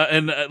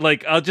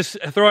 Like, I'll just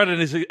throw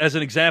it as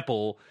an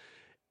example.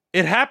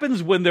 It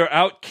happens when they're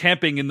out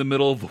camping in the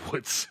middle of the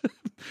woods.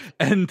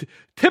 And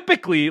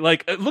typically,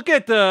 like, look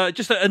at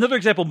just another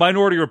example,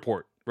 Minority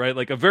Report, right?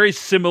 Like, a very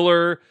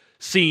similar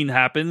scene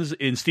happens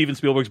in Steven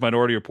Spielberg's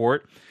Minority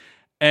Report.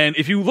 And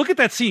if you look at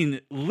that scene,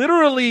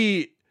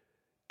 literally,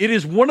 it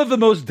is one of the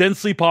most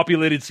densely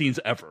populated scenes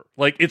ever.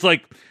 Like, it's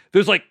like,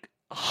 there's like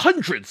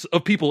hundreds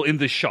of people in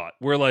this shot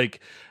where like,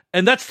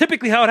 and that's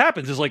typically how it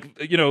happens is like,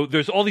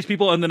 there's all these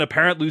people and then a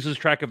parent loses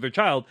track of their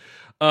child.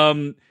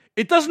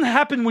 It doesn't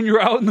happen when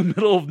you're out in the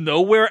middle of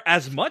nowhere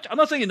as much. I'm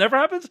not saying it never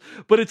happens,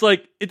 but it's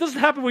like, it doesn't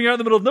happen when you're out in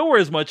the middle of nowhere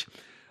as much.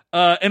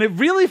 And it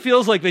really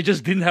feels like they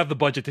just didn't have the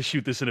budget to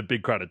shoot this in a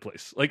big crowded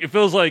place. Like, it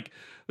feels like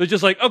they're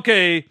just like,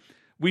 okay,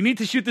 we need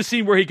to shoot the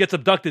scene where he gets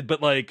abducted,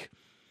 but like,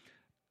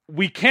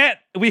 we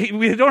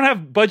don't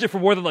have budget for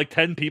more than like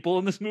 10 people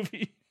in this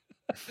movie.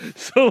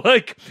 So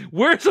like,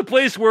 where's a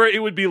place where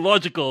it would be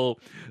logical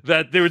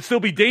that there would still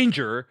be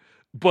danger,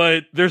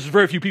 but there's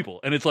very few people.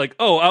 And it's like,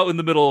 oh, out in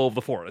the middle of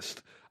the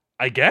forest,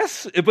 I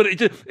guess. But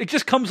it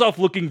just comes off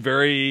looking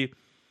very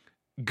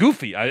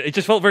goofy. It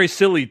just felt very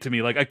silly to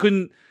me. Like, I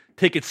couldn't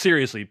take it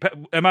seriously.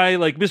 Am I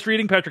like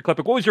misreading Patrick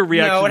Klepek? What was your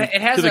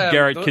reaction to the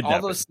Garrett kidnapping?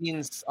 All those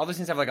scenes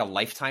have like a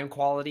Lifetime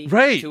quality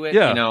to it.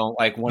 Yeah.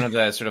 Like one of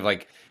the sort of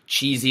like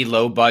cheesy,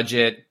 low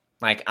budget,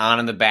 like on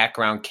in the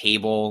background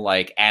cable,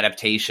 like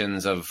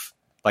adaptations of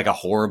like a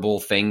horrible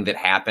thing that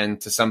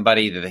happened to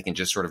somebody that they can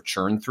just sort of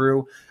churn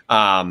through.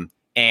 And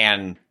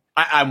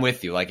I'm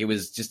with you. Like, it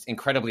was just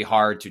incredibly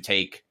hard to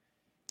take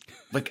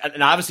like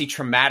an obviously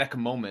traumatic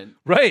moment.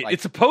 Right. Like,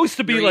 it's supposed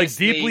to be like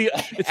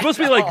it's supposed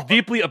to be like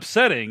deeply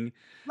upsetting.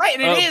 Right.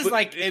 And it is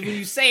like, when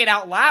you say it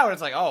out loud,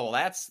 it's like, oh,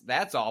 well,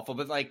 that's awful.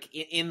 But like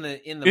in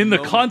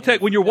the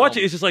context, when you're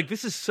watching, it's just like,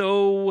 this is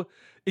so,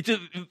 it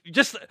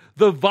just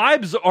the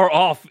vibes are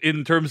off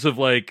in terms of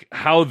like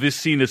how this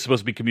scene is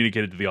supposed to be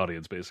communicated to the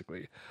audience,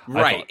 basically.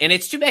 Right. And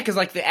it's too bad because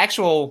like the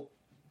actual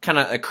kind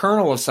of a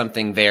kernel of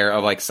something there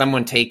of like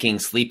someone taking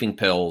sleeping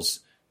pills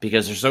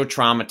because they're so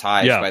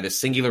traumatized by this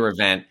singular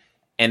event.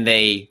 And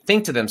they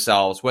think to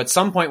themselves, well, at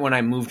some point when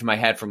I moved my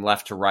head from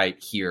left to right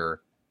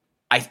here,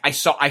 I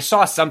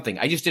saw something.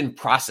 I just didn't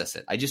process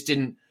it. I just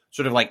didn't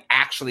sort of like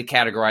actually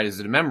categorize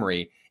it in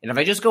memory. And if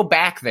I just go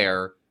back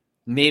there,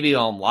 maybe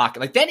I'll unlock it.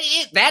 Like that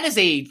is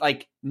a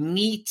like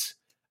neat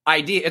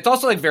idea. It's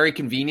also like very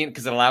convenient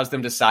because it allows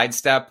them to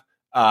sidestep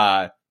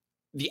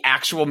the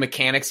actual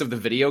mechanics of the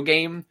video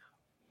game,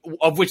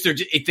 of which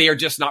they are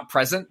just not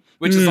present.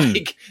 Which is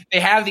like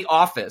they have the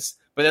office,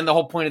 but then the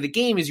whole point of the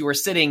game is you are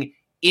sitting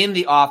in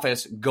the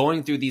office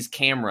going through these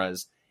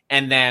cameras,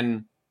 and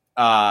then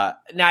now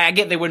I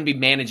get they wouldn't be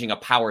managing a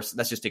power.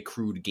 That's just a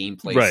crude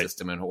gameplay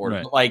system in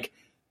order. But like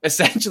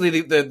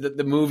essentially,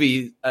 the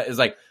movie is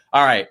like,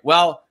 all right,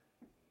 well,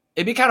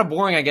 it'd be kind of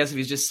boring, I guess, if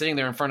he's just sitting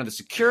there in front of the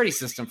security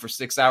system for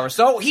 6 hours.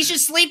 So he should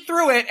sleep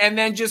through it and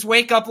then just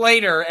wake up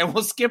later, and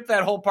we'll skip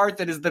that whole part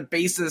that is the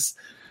basis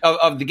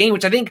of the game,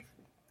 which I think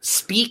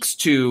speaks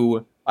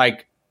to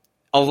like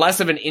a less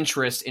of an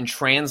interest in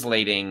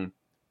translating,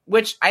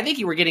 which I think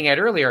you were getting at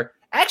earlier,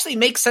 actually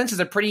makes sense as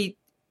a pretty,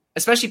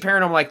 especially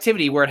Paranormal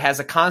Activity, where it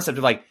has a concept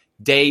of like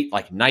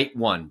night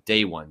one,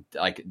 day one,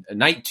 like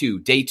night two,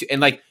 day two.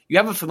 And like you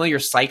have a familiar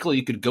cycle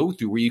you could go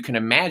through where you can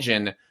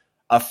imagine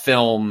a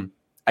film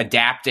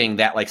adapting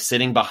that, like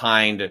sitting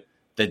behind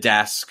the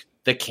desk,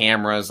 the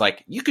cameras,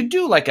 like you could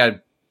do like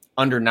a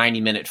under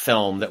 90-minute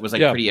film that was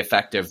like pretty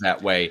effective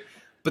that way.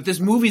 But this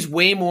movie's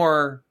way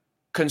more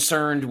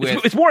concerned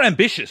with... It's more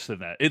ambitious than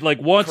that. It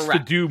like wants to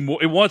do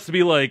more. It wants to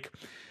be like,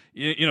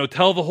 you know,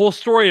 tell the whole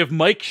story of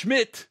Mike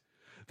Schmidt,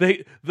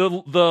 the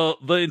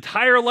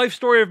entire life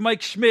story of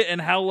Mike Schmidt, and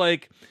how,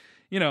 like,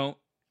 you know,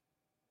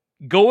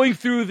 going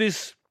through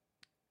this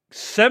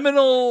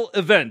seminal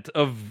event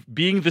of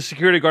being the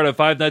security guard at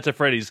Five Nights at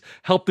Freddy's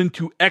helped him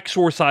to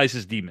exorcise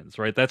his demons,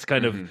 right? That's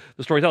kind of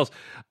the story tells.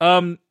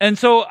 And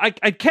so I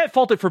can't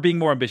fault it for being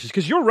more ambitious,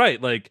 because you're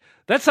right. Like,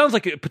 that sounds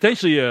like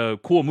potentially a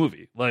cool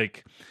movie.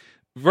 Like,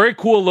 very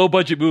cool low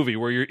budget movie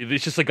where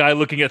it's just a guy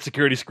looking at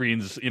security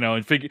screens, you know,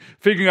 and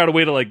figuring out a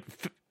way to like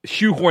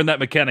shoehorn that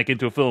mechanic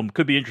into a film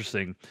could be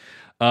interesting.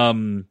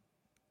 But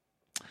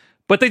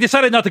they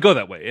decided not to go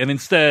that way, and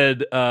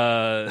instead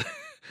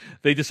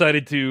they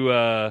decided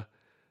to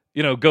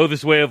you know, go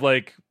this way of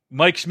like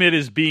Mike Schmidt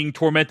is being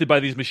tormented by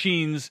these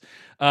machines,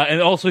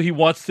 and also he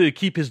wants to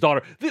keep his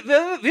daughter.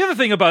 The other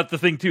thing about the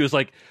thing too is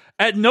like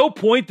at no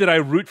point did I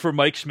root for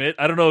Mike Schmidt.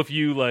 I don't know if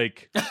you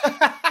like.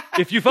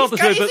 If you felt this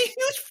way, he's but a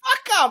huge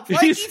fuck up. Like,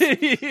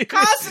 he's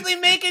constantly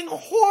making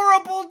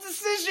horrible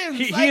decisions.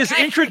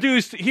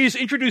 He's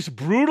introduced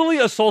brutally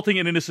assaulting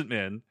an innocent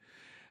man,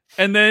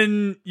 and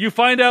then you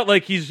find out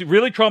like he's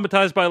really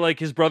traumatized by like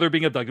his brother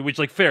being abducted, which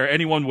like fair,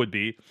 anyone would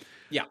be.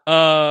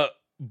 Yeah.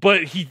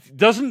 But he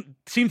doesn't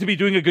seem to be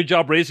doing a good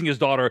job raising his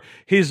daughter.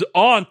 His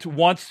aunt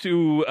wants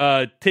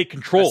to take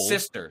control.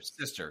 Sister.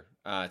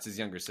 It's his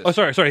younger sister. Oh,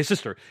 sorry, his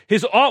sister.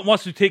 His aunt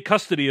wants to take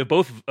custody of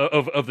both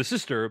of the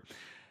sister.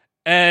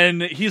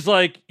 And he's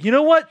like, you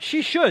know what?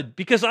 She should,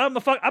 because I'm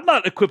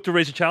not equipped to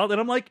raise a child. And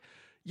I'm like,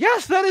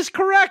 yes, that is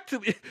correct.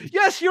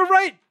 Yes, you're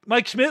right,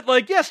 Mike Schmidt.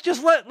 Like, yes,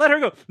 just let her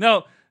go.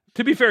 Now,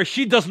 to be fair,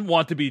 she doesn't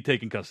want to be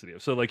taken custody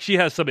of, so like she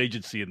has some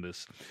agency in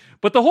this.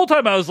 But the whole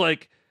time I was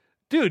like,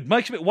 dude,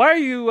 Mike Schmidt, why are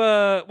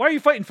you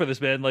fighting for this,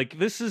 man? Like,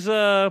 this is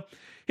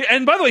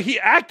and by the way, he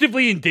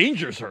actively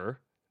endangers her,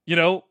 you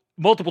know,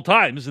 multiple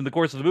times in the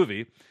course of the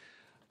movie.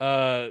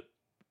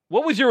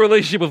 What was your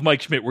relationship with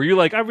Mike Schmidt? Were you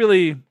like, I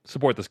really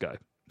support this guy?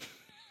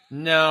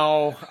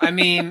 No, I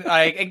mean,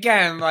 like,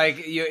 again, like,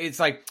 it's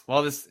like,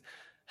 well,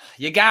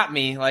 you got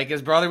me. Like,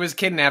 his brother was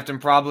kidnapped and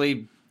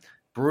probably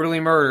brutally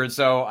murdered,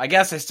 so I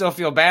guess I still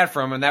feel bad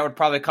for him, and that would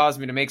probably cause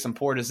me to make some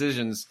poor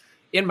decisions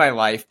in my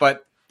life.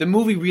 But the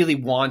movie really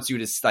wants you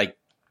to like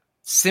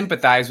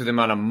sympathize with him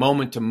on a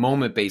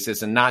moment-to-moment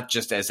basis, and not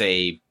just as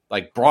a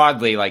like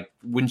broadly, like,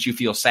 wouldn't you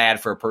feel sad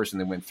for a person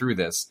that went through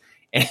this?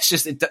 And it's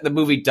just the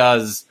movie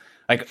does.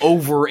 Like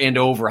over and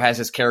over has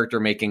his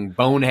character making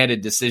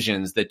boneheaded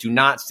decisions that do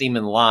not seem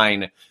in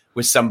line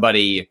with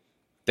somebody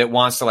that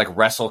wants to like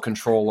wrestle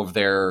control of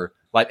their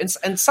life.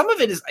 And some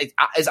of it is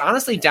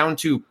honestly down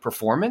to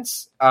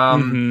performance. I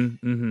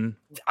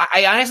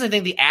honestly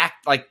think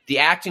the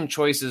acting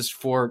choices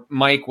for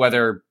Mike,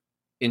 whether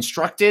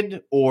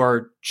instructed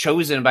or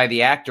chosen by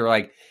the actor,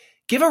 like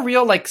give a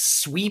real like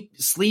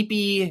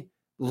sleepy,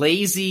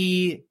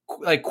 lazy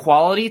like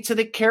quality to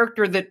the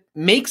character that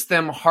makes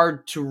them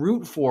hard to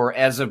root for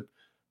as a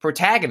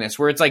protagonist,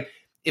 where it's like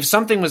if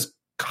something was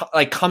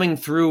like coming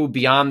through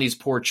beyond these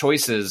poor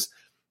choices,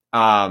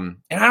 and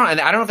I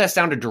don't know if that's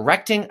down to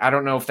directing. I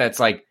don't know if that's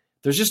like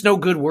there's just no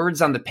good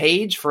words on the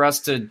page for us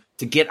to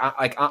get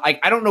like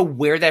I don't know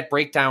where that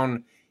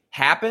breakdown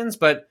happens,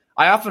 but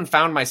I often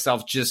found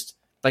myself just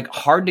like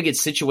hard to get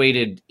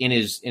situated in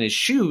his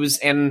shoes,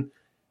 and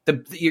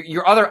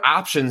your other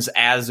options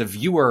as a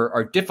viewer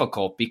are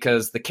difficult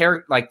because the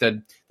character, like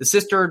the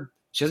sister,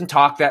 she doesn't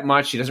talk that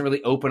much. She doesn't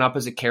really open up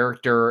as a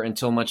character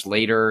until much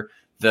later.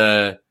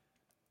 The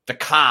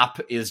cop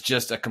is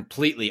just a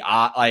completely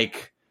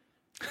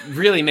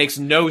really makes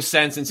no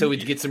sense until we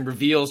get some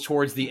reveals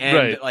towards the end.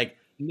 Right. Like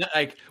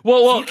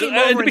well, you came and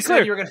over to be and said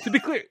clear, you were gonna- to be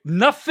clear,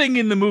 nothing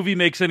in the movie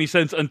makes any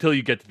sense until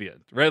you get to the end,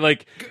 right?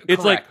 Like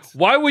it's correct. like,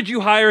 why would you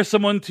hire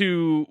someone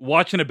to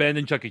watch an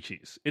abandoned Chuck E.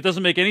 Cheese? It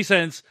doesn't make any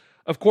sense.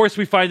 Of course,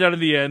 we find out in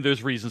the end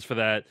there's reasons for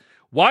that.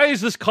 Why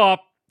is this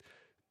cop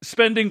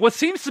spending what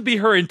seems to be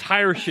her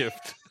entire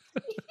shift?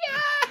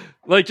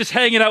 Like just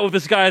hanging out with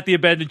this guy at the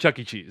abandoned Chuck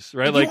E. Cheese,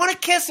 right? If Like you want to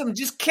kiss him,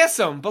 just kiss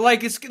him. But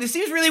like, it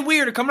seems really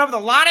weird. They're coming up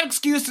with a lot of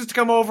excuses to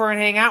come over and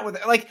hang out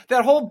with. Like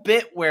that whole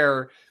bit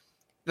where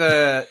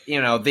those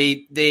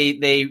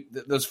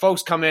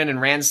folks come in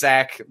and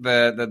ransack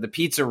the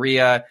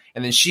pizzeria,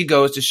 and then she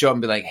goes to show up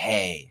and be like,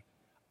 "Hey,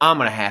 I'm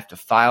gonna have to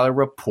file a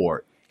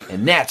report,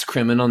 and that's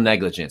criminal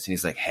negligence." And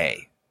he's like,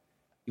 "Hey,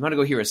 you want to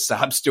go hear a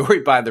sob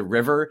story by the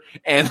river?"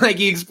 And like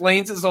he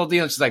explains this whole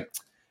deal, and she's like,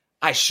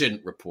 I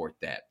shouldn't report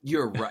that.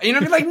 You're right. You know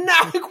what I mean?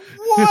 Like, no, like,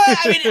 what?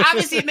 I mean,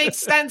 obviously it makes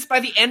sense by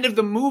the end of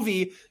the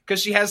movie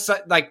because she has,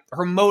 like,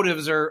 her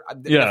motives are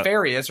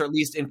nefarious or at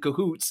least in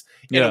cahoots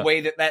in a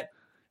way that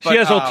she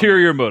has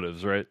ulterior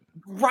motives, right?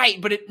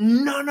 Right, but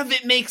none of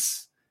it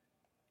makes...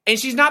 And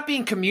she's not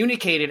being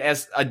communicated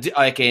as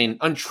an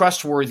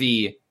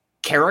untrustworthy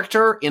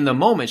character in the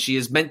moment. She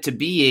is meant to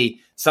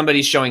be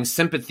somebody showing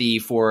sympathy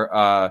for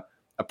a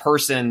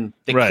person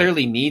that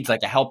clearly needs,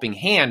 like, a helping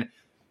hand.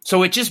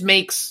 So it just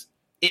makes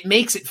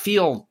it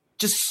feel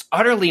just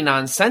utterly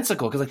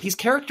nonsensical because like these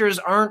characters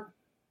aren't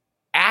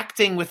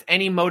acting with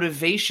any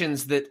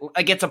motivations that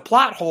like it's a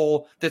plot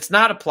hole that's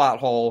not a plot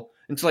hole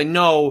until I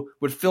know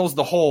what fills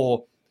the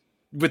hole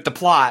with the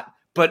plot,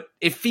 but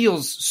it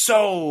feels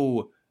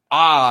so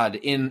odd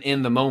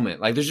in the moment.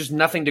 Like there's just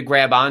nothing to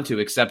grab onto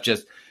except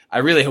just I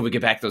really hope we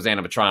get back those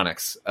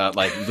animatronics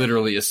like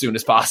literally as soon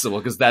as possible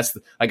because that's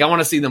like I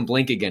want to see them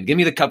blink again. Give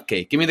me the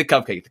cupcake. Give me the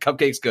cupcake. The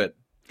cupcake's good.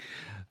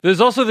 There's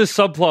also this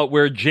subplot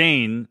where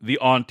Jane, the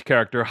aunt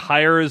character,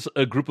 hires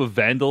a group of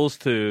vandals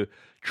to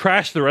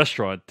trash the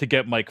restaurant to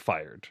get Mike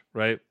fired,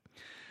 right?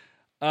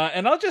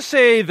 And I'll just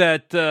say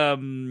that I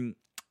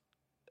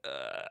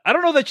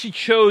don't know that she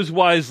chose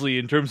wisely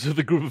in terms of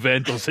the group of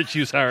vandals that she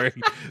was hiring.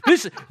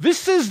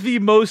 This is the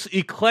most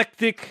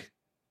eclectic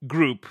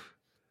group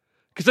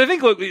because I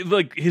think like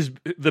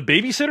the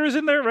babysitter's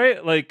in there,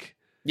 right? Like,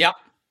 yep.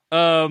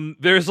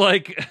 There's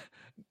like,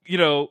 you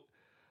know.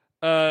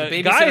 The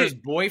babysitter's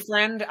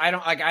boyfriend. I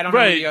don't know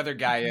who the other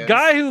guy is.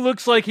 Guy who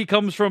looks like he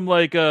comes from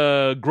like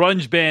a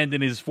grunge band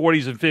in his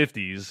 40s and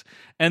 50s,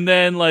 and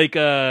then like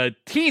a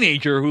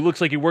teenager who looks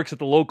like he works at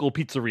the local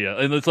pizzeria,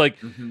 and it's like,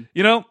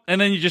 you know,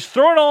 and then you just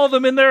throw all of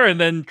them in there and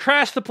then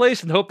trash the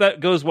place and hope that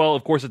goes well.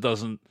 Of course, it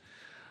doesn't.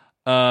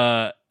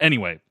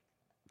 Anyway,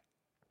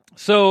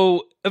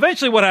 so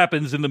eventually, what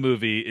happens in the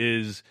movie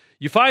is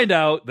you find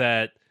out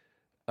that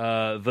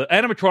the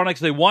animatronics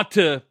they want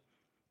to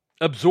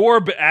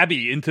absorb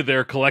Abby into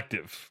their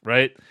collective,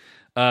 right?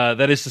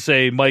 That is to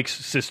say, Mike's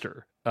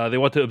sister. They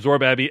want to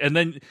absorb Abby. And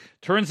then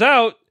turns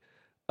out,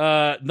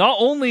 not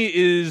only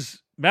is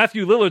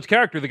Matthew Lillard's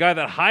character, the guy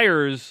that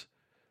hires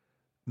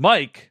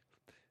Mike,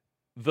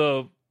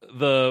 the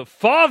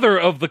father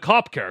of the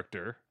cop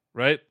character,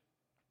 right?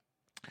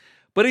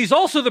 But he's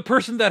also the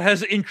person that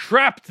has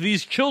entrapped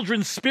these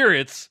children's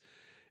spirits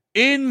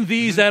in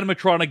these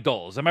animatronic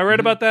dolls. Am I right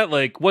about that?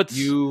 Like, what's...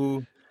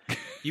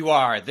 You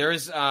are.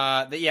 There's, they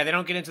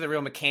don't get into the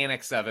real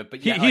mechanics of it,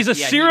 but yeah, he's a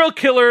serial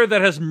killer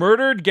that has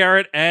murdered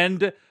Garrett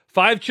and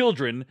 5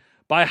 children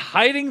by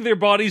hiding their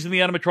bodies in the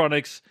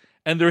animatronics,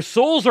 and their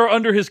souls are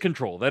under his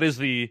control. That is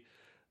the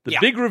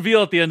big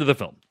reveal at the end of the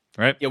film,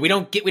 right? Yeah, we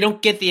don't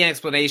get the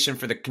explanation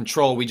for the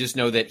control. We just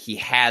know that he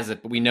has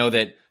it, but we know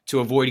that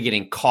to avoid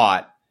getting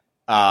caught,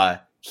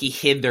 he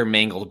hid their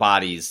mangled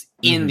bodies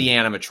in the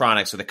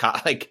animatronics. So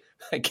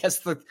I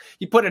guess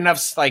he put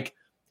enough like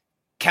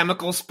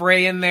chemical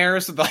spray in there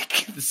so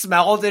like the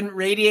smell didn't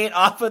radiate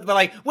off it, but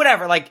like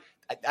whatever, like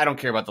I don't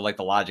care about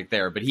the logic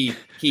there, but he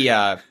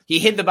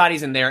hid the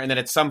bodies in there, and then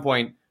at some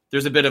point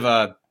there's a bit of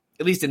a,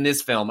 at least in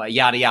this film, a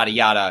yada yada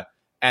yada,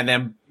 and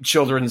then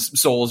children's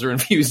souls are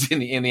infused in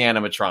the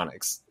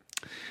animatronics.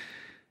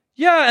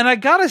 Yeah, and I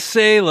gotta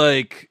say,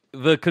 like,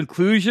 the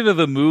conclusion of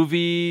the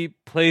movie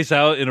plays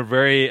out in a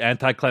very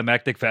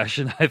anticlimactic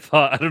fashion. I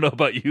don't know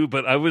about you,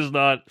 but I was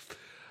not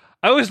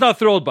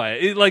thrilled by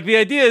it. Like, the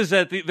idea is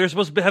that they're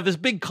supposed to have this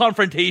big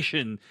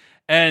confrontation,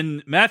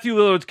 and Matthew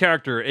Lillard's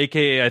character,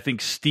 a.k.a. I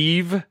think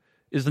Steve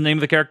is the name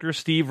of the character,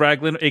 Steve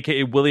Raglan,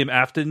 a.k.a. William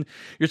Afton.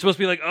 You're supposed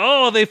to be like,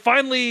 oh, they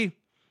finally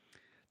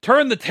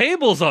turned the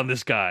tables on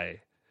this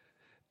guy.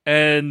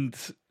 And,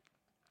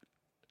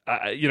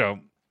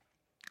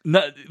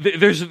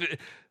 there's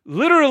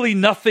literally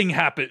nothing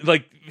happened.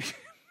 Like,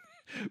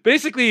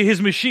 basically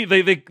his machine,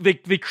 they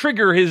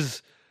trigger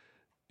his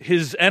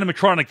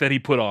animatronic that he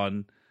put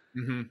on,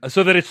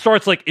 so that it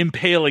starts like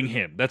impaling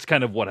him. That's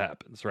kind of what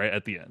happens right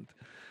at the end.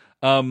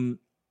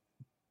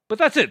 But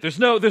that's it. There's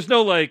no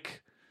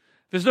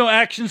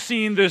action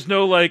scene. There's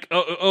no like,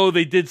 oh,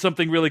 they did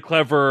something really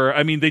clever.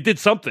 I mean, they did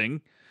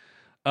something.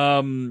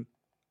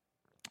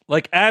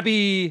 Like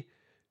Abby,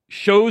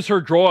 shows her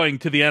drawing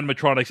to the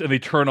animatronics and they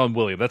turn on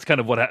William. That's kind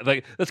of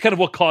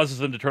what causes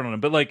them to turn on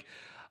him. But like,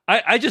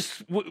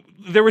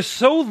 there was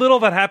so little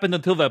that happened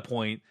until that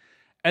point,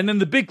 and then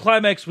the big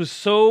climax was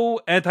so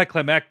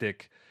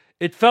anticlimactic.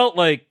 It felt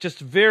like just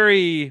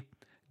very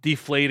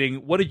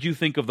deflating. What did you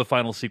think of the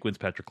final sequence,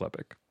 Patrick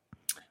Klepek?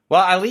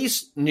 Well, I at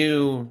least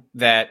knew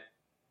that.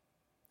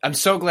 I'm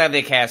so glad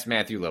they cast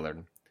Matthew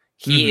Lillard.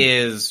 He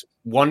is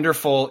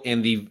wonderful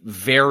in the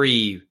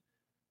very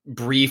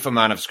brief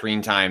amount of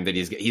screen time that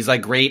he's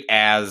like great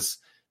as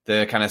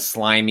the kind of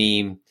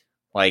slimy,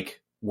 like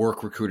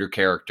work recruiter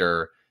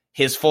character.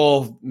 His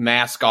full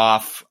mask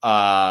off,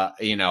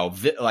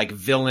 like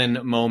villain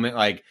moment,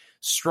 like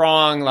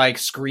strong, like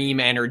scream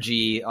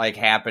energy, like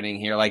happening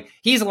here. Like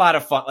he's a lot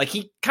of fun. Like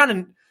he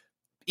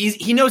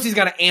knows he's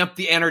going to amp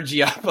the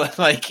energy up,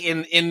 like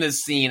in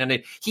this scene,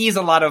 and he's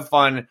a lot of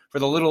fun for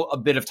a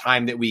bit of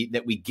time that we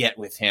get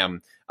with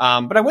him.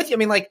 But I'm with you. I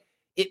mean, like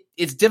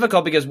it's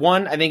difficult because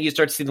one, I think you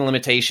start to see the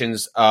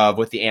limitations of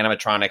what the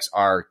animatronics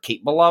are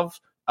capable of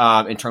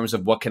in terms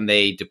of what can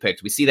they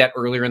depict. We see that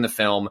earlier in the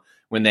film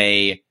when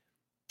the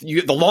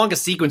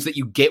longest sequence that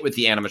you get with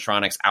the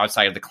animatronics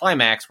outside of the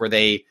climax, where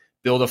they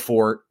build a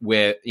fort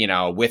with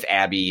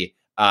Abby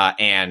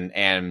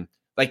and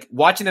like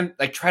watching them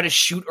like try to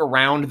shoot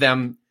around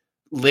them,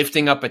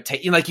 lifting up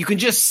like you can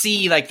just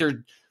see like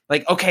they're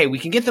like, okay, we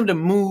can get them to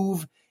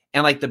move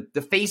and like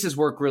the faces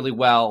work really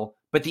well,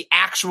 but the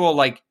actual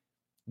like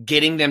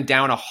getting them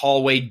down a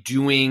hallway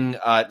doing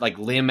like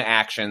limb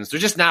actions,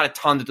 there's just not a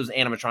ton that those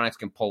animatronics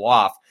can pull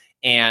off.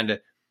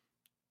 And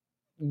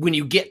when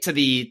you get to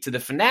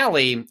the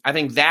finale, I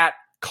think that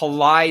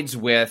collides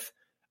with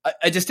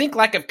a distinct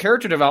lack of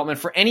character development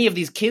for any of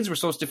these kids we're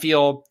supposed to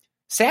feel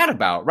sad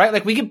about, right?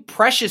 Like we get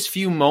precious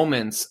few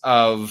moments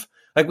of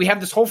like we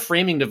have this whole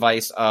framing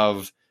device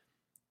of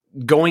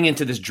going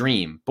into this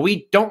dream, but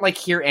we don't like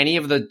hear any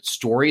of the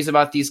stories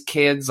about these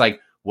kids. Like,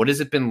 what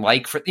has it been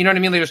like for, you know what I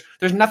mean?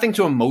 There's nothing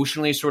to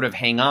emotionally sort of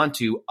hang on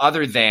to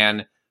other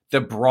than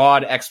the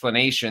broad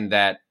explanation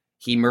that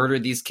he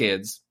murdered these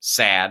kids,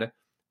 sad,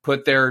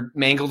 put their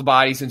mangled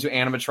bodies into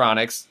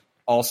animatronics,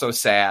 also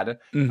sad.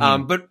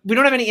 But we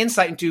don't have any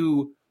insight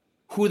into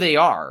who they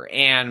are.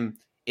 And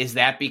is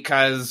that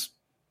because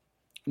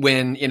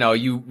when,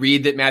 you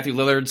read that Matthew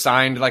Lillard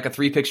signed like a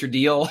 3-picture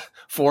deal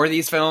for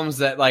these films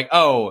that like,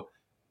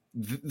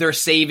 they're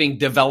saving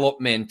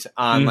development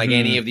on like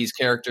any of these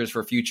characters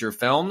for future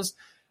films?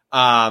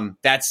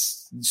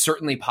 That's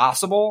certainly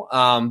possible.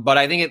 But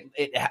I think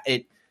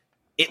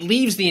it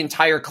leaves the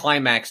entire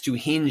climax to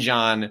hinge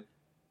on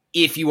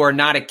if you are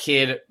not a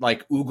kid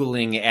like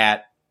oogling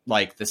at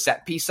like the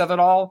set piece of it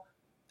all,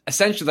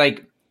 essentially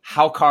like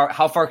how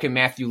far can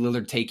Matthew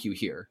Lillard take you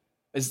here?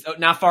 Is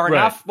not far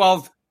enough?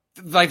 Well,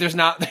 like there's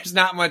not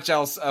much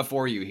else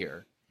for you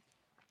here.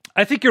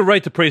 I think you're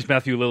right to praise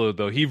Matthew Lillard,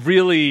 though. He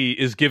really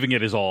is giving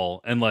it his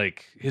all, and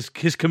like his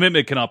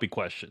commitment cannot be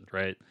questioned,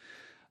 right?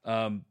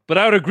 But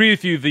I would agree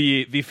with you.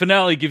 The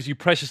finale gives you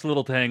precious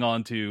little to hang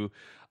on to,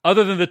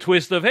 other than the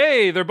twist of,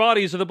 hey, their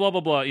bodies are the blah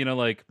blah blah.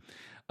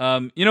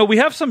 We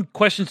have some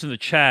questions in the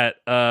chat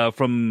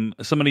from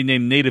somebody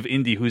named Native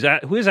Indie who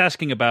is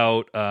asking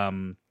about.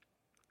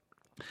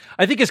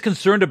 I think is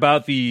concerned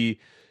about the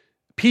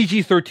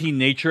PG-13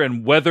 nature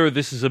and whether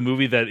this is a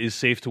movie that is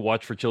safe to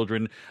watch for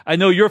children. I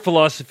know your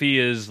philosophy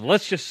is,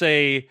 let's just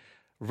say,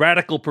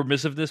 radical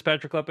permissiveness,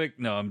 Patrick Klepek.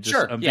 No, I'm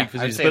being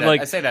facetious.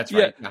 I say that's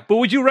right. Yeah. But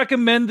would you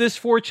recommend this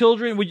for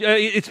children?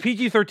 It's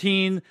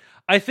PG-13.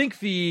 I think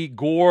the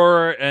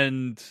gore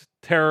and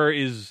terror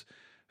is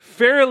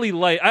fairly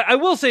light. I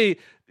will say,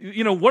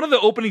 one of the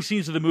opening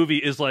scenes of the movie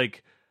is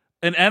like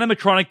an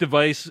animatronic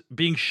device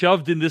being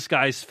shoved in this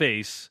guy's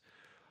face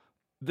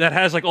that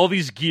has like all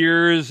these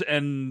gears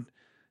and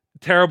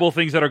terrible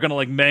things that are going to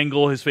like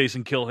mangle his face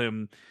and kill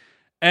him.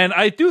 And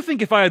I do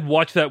think if I had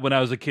watched that when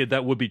I was a kid,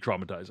 that would be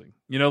traumatizing.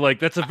 Like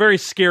that's a very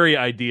scary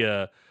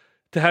idea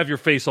to have your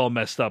face all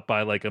messed up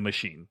by like a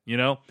machine,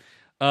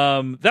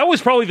 that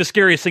was probably the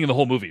scariest thing in the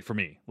whole movie for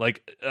me.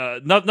 Like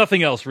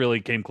nothing else really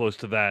came close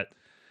to that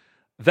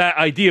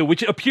idea,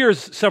 which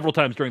appears several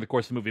times during the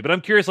course of the movie. But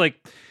I'm curious, like,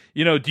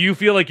 do you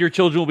feel like your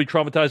children will be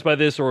traumatized by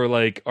this, or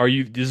like,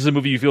 this is a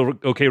movie you feel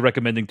okay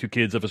recommending to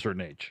kids of a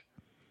certain age?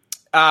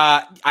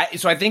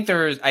 I think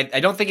I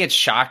don't think it's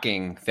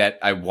shocking that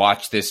I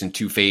watched this in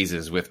 2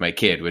 phases with my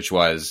kid, which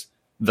was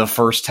the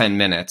first 10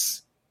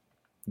 minutes.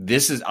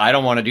 I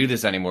don't want to do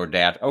this anymore,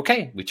 Dad.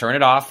 Okay, we turn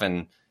it off.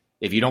 And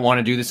if you don't want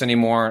to do this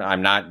anymore,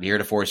 I'm not here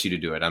to force you to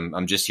do it.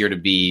 I'm just here to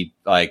be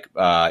like,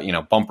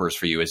 bumpers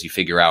for you as you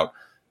figure out,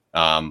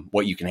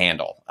 what you can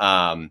handle.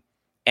 And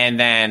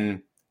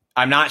then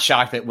I'm not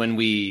shocked that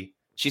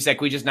she said,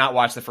 "Can we just not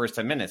watch the first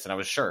 10 minutes?" And I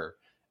was sure.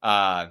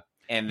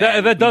 And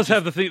that does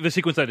have the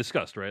sequence I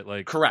discussed, right?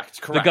 Like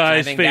correct. The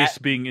guy's face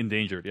being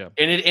endangered, yeah.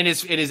 And it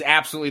is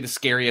absolutely the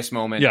scariest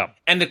moment. Yeah.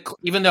 And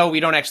even though we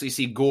don't actually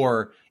see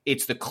gore,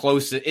 it's the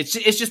closest.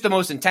 It's just the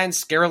most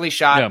intense, scarily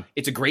shot. Yeah.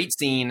 It's a great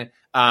scene.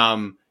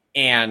 And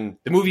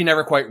the movie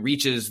never quite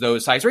reaches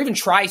those heights, or even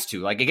tries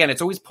to. Like again,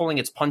 it's always pulling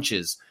its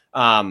punches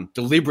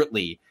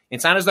deliberately.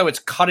 It's not as though it's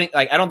cutting.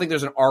 Like, I don't think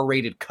there's an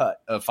R-rated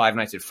cut of Five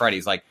Nights at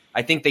Freddy's. Like,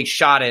 I think they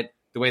shot it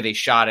the way they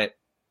shot it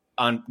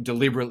on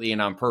deliberately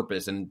and on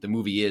purpose, and the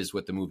movie is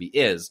what the movie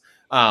is.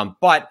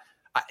 But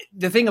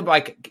the thing about,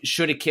 like,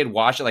 should a kid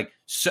watch it? Like,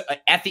 so,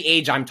 at the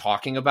age I'm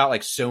talking about,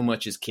 like, so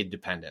much is kid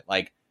dependent.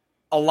 Like,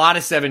 a lot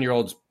of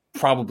 7-year-olds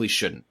probably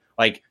shouldn't.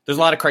 Like, there's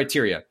a lot of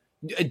criteria.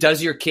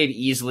 Does your kid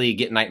easily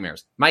get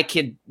nightmares? My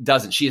kid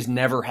doesn't. She has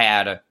never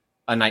had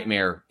a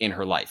nightmare in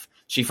her life.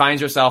 She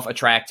finds herself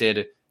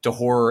attracted to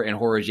horror and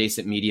horror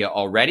adjacent media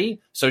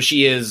already. So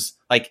she is,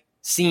 like,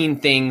 seeing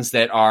things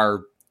that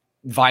are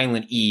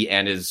violent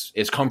and is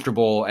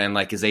comfortable and,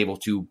 like, is able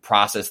to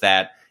process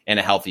that in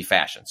a healthy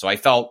fashion. So I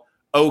felt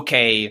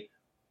okay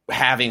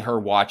having her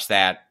watch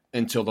that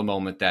until the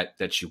moment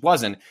that she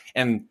wasn't.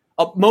 And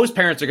most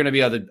parents are going to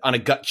be on a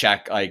gut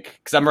check, like,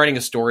 because I'm writing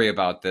a story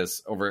about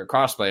this over at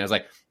Crossplay. And I was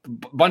like, a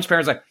bunch of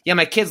parents like, yeah,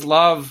 my kids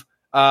love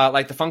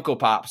like the Funko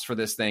Pops for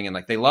this thing, and,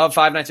 like, they love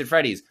Five Nights at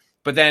Freddy's,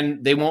 but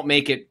then they won't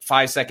make it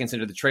 5 seconds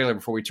into the trailer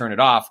before we turn it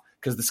off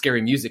because the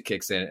scary music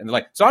kicks in, and they're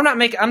like, so I'm not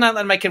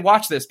letting my kid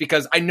watch this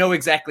because I know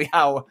exactly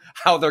how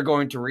they're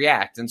going to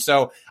react. And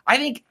so I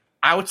think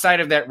outside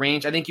of that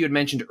range, I think you had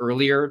mentioned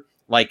earlier,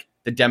 like,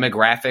 the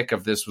demographic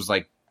of this was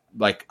like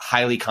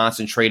highly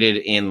concentrated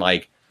in,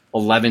 like,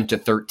 11 to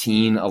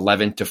 13,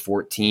 11 to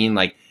 14,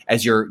 like,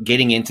 as you're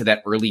getting into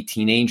that early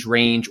teenage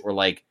range, or,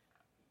 like,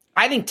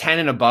 I think 10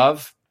 and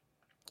above,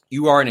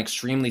 you are an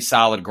extremely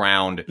solid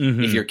ground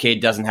if your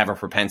kid doesn't have a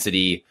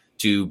propensity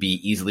to be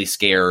easily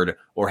scared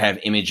or have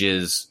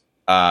images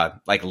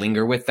like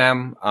linger with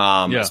them,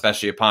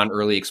 especially upon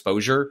early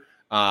exposure.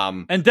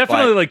 And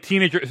definitely, like,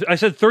 teenagers. I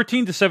said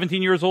 13 to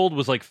 17 years old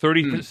was like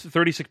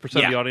 36% of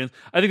the audience.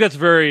 I think that's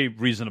very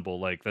reasonable.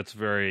 Like, that's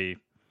very...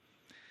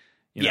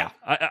 You know,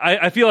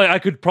 I feel like I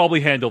could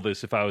probably handle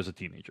this if I was a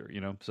teenager, you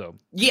know? So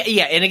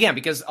yeah. And again,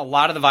 because a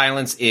lot of the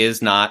violence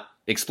is not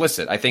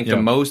explicit. I think the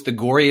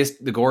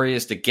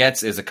goriest it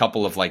gets is a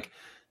couple of, like,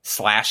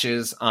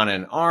 slashes on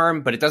an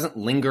arm, but it doesn't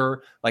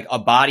linger. Like, a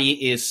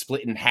body is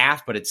split in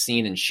half, but it's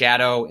seen in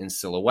shadow, in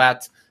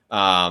silhouette.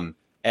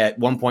 At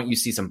one point you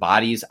see some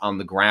bodies on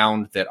the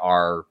ground that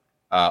are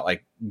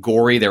like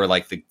gory. They were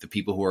like the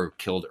people who were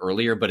killed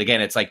earlier. But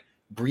again, it's like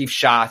brief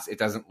shots. It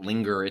doesn't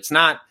linger. It's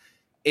not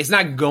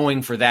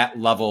going for that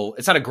level.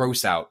 It's not a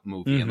gross out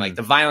movie. And, like,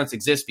 the violence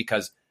exists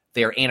because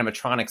they are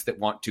animatronics that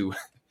want to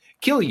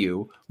kill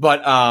you.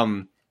 But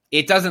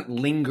it doesn't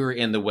linger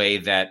in the way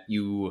that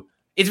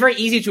it's very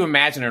easy to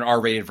imagine an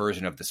R-rated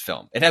version of this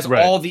film. It has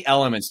all the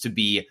elements to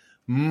be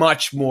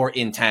much more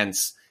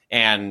intense.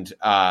 And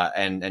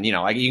you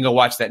know, you can go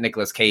watch that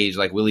Nicolas Cage,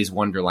 like, Willy's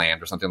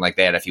Wonderland or something like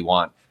that if you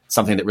want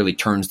something that really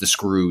turns the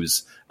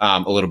screws a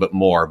little bit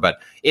more.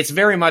 But it's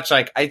very much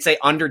like, I'd say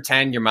under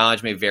 10, your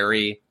mileage may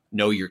vary.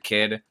 Know your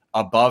kid.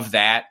 Above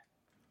that,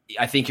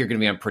 I think you're going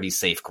to be on pretty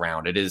safe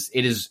ground. It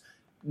is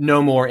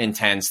no more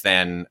intense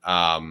than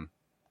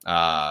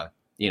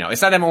you know,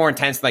 it's not that more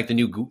intense like the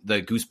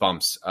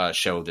Goosebumps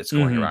show that's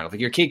going around. If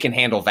your kid can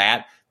handle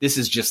that, this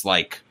is just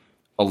like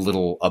a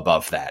little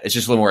above that. It's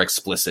just a little more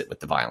explicit with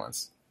the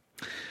violence.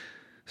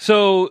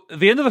 So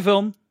the end of the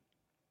film,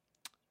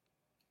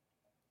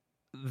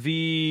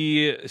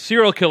 the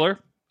serial killer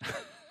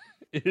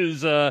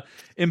is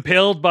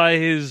impaled by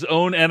his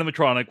own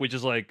animatronic, which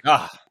is like,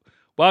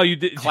 wow, you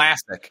did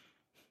classic.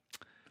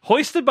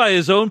 Hoisted by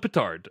his own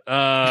petard.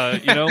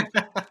 You know,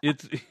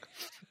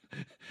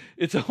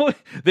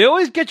 they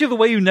always get you the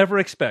way you never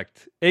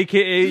expect,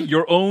 aka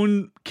your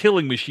own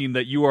killing machine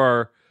that you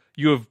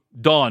have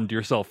donned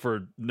yourself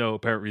for no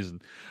apparent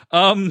reason.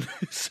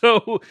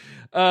 So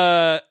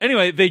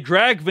anyway, they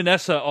drag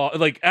Vanessa off.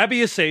 Like, Abby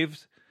is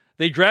saved.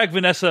 They drag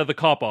Vanessa, the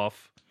cop,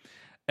 off.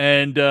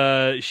 And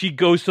she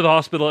goes to the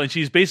hospital, and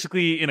she's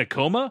basically in a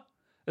coma,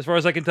 as far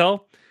as I can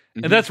tell.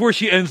 And that's where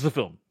she ends the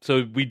film.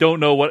 So we don't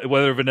know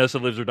whether Vanessa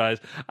lives or dies.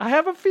 I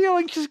have a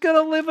feeling she's going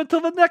to live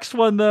until the next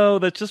one, though.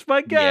 That's just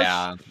my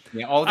guess.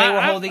 Yeah. Oh, they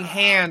were holding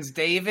hands,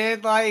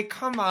 David. Like,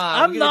 come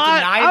on.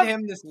 Denied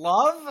him this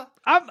love?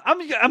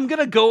 I'm going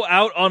to go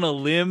out on a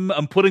limb.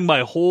 I'm putting my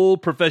whole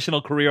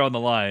professional career on the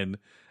line.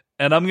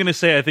 And I'm going to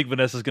say I think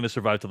Vanessa's going to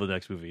survive till the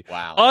next movie.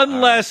 Wow.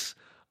 Unless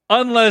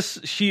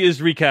she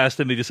is recast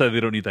and they decide they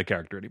don't need that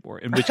character anymore,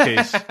 in which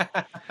case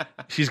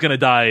she's going to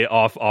die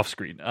off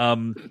screen.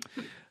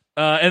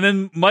 And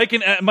then Mike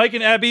and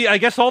Abby, I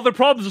guess all their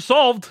problems are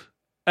solved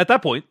at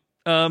that point.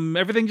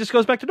 Everything just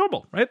goes back to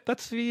normal, right?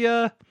 That's the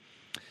end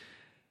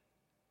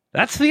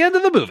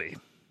of the movie.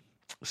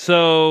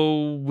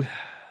 So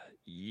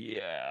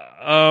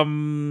yeah.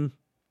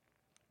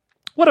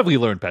 What have we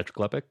learned, Patrick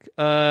Klepek?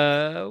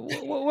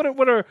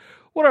 What are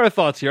our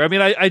thoughts here? I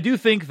mean, I do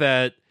think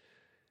that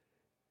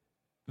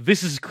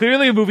this is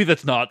clearly a movie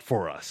that's not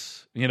for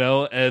us. You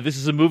know, this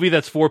is a movie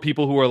that's for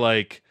people who are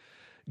like,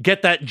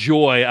 get that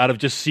joy out of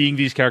just seeing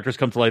these characters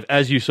come to life,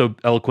 as you so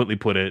eloquently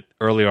put it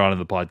earlier on in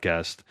the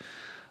podcast.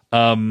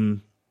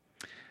 And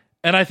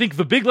I think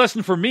the big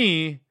lesson for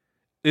me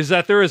is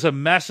that there is a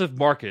massive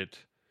market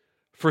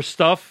for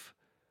stuff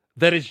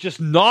that is just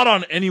not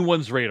on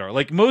anyone's radar.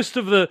 Like most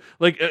of the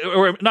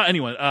or not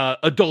anyone,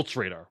 adults'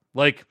 radar.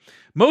 Like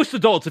most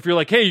adults, if you're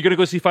like, hey, you're gonna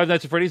go see Five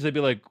Nights at Freddy's, they'd be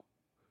like,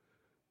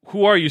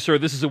 who are you, sir?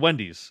 This is a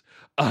Wendy's.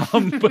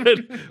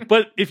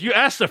 But if you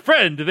asked a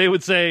friend, they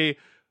would say,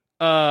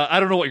 I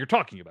don't know what you're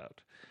talking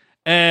about.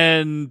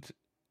 And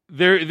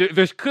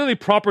there's clearly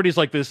properties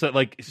like this that,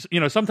 like,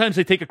 sometimes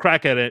they take a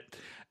crack at it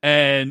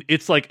and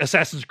it's like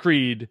Assassin's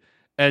Creed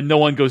and no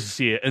one goes to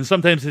see it. And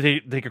sometimes they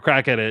take a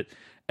crack at it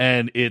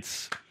and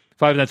it's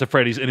Five Nights at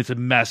Freddy's and it's a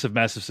massive,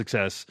 massive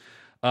success.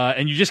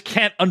 And you just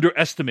can't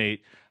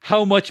underestimate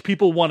how much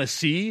people want to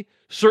see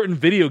certain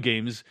video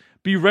games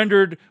be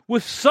rendered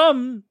with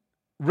some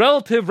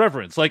relative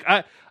reverence. Like,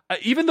 I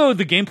even though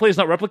the gameplay is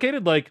not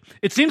replicated, like,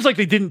 it seems like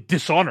they didn't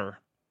dishonor.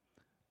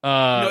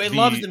 It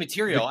loves the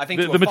material. I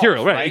think the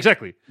material, fault, right?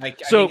 Exactly.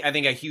 Like, so I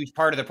think a huge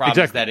part of the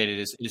problem is that it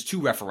is too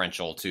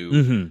referential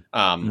to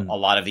a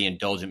lot of the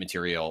indulgent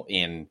material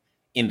in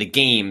the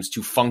games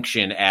to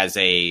function as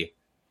a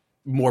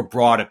more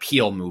broad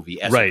appeal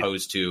movie as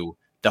opposed to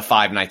the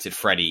Five Nights at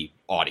Freddy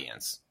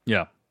audience.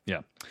 Yeah.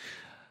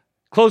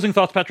 Closing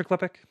thoughts, Patrick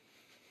Klepek?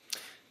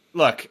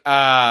 Look,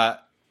 I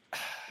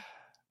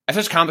have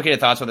such complicated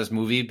thoughts about this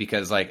movie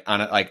because,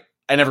 I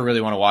never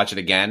really want to watch it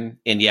again,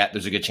 and yet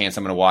there's a good chance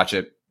I'm going to watch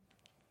it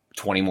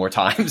 20 more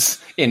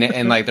times in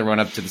the run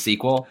up to the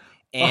sequel.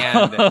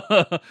 And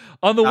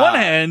on the one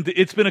hand,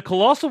 it's been a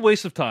colossal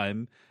waste of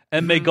time,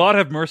 and may God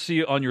have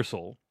mercy on your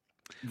soul.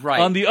 Right.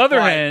 On the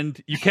other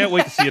hand, you can't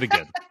wait to see it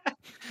again.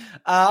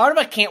 I don't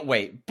know if I can't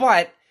wait,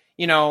 but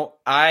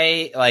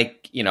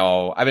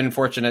I've been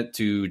fortunate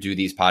to do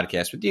these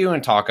podcasts with you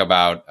and talk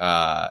about,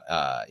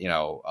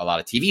 a lot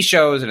of TV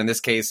shows, and in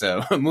this case,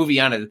 a movie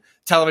on a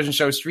television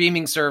show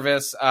streaming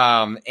service.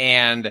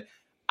 And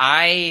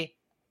I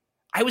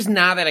was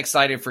not that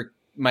excited for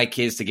my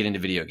kids to get into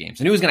video games.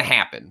 I knew it was going to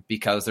happen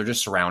because they're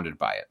just surrounded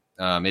by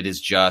it. It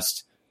is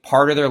just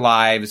part of their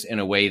lives in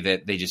a way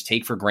that they just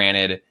take for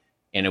granted,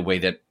 in a way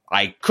that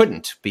I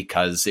couldn't,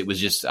 because it was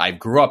just, I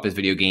grew up as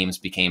video games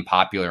became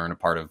popular and a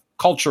part of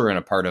culture and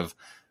a part of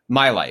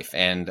my life.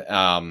 And,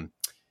 and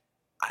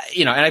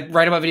I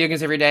write about video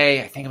games every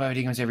day. I think about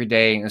video games every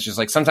day. And it's just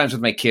like, sometimes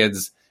with my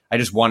kids, I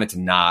just wanted to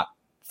not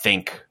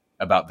think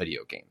about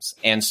video games.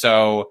 And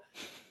so,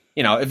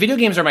 if video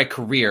games are my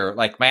career,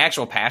 like, my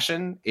actual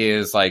passion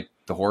is like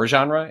the horror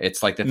genre.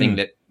 It's like the thing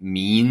that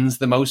means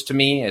the most to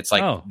me. It's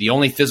like the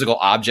only physical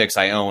objects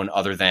I own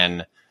other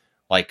than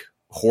like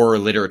horror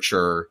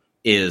literature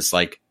is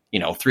like,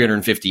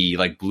 350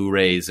 like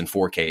Blu-rays and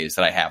 4Ks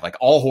that I have, like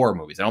all horror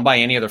movies. I don't buy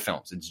any other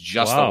films. It's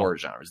just the horror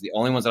genres. The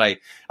only ones that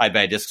I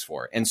buy discs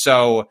for. And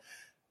so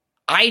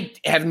I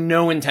have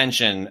no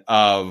intention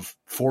of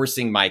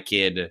forcing my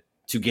kid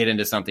to get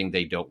into something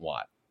they don't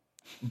want.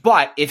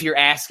 But if you're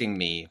asking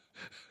me,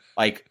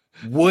 like,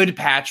 would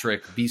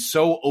Patrick be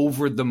so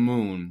over the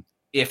moon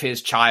if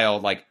his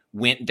child like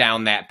went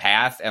down that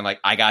path and like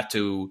I got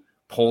to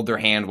hold their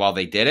hand while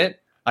they did it?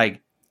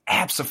 Like,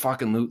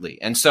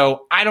 abso-fucking-lutely. And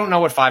so I don't know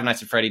what Five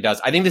Nights at Freddy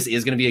does. I think this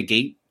is going to be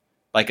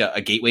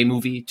a gateway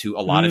movie to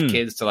a lot of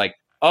kids to like,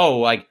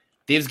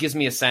 this gives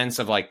me a sense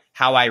of like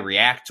how I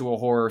react to a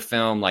horror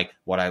film, like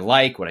what I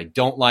like, what I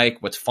don't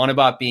like, what's fun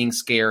about being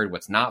scared,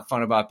 what's not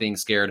fun about being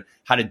scared,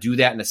 how to do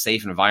that in a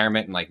safe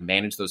environment and like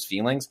manage those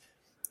feelings.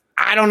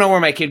 I don't know where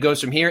my kid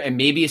goes from here, and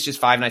maybe it's just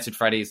Five Nights at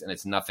Freddy's and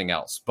it's nothing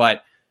else.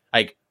 But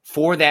like,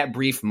 for that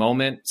brief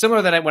moment,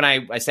 similar that when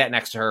I sat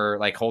next to her,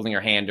 like holding her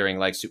hand during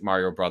like Super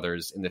Mario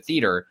Brothers in the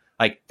theater,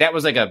 like that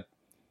was like a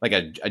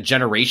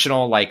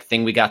generational like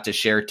thing we got to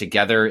share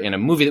together in a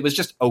movie that was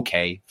just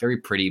okay, very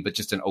pretty, but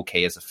just an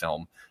okay as a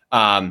film.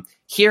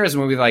 Here is a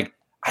movie like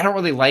I don't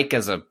really like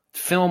as a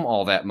film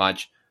all that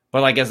much,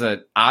 but like as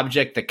an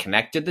object that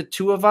connected the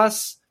two of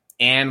us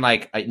and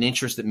like an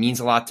interest that means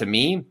a lot to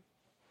me.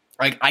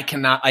 Like I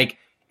cannot, like,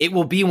 it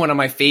will be one of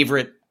my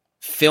favorite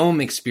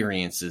film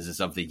experiences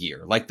of the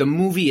year. Like the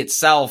movie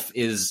itself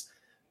is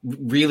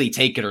really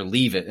take it or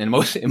leave it, and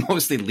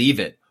mostly leave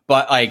it.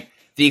 But like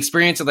the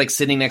experience of like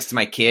sitting next to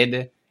my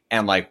kid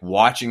and like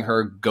watching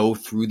her go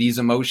through these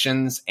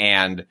emotions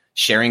and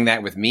sharing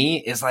that with me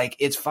is like,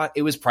 it's fun.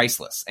 It was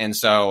priceless. And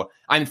so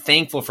I'm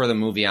thankful for the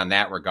movie on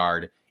that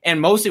regard.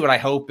 And mostly what I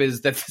hope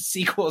is that the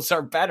sequels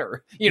are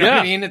better. You know what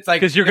I mean? It's like,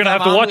 because you're going to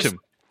have to watch them.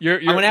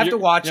 I'm going to have to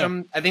watch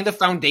them. I think the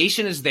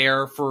foundation is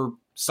there for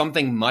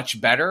something much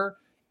better.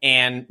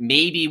 And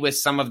maybe with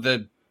some of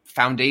the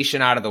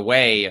foundation out of the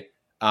way,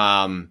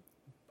 I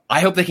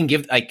hope they can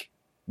give, like,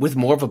 with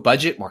more of a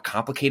budget, more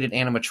complicated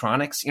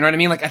animatronics. You know what I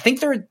mean? Like, I think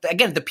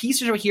the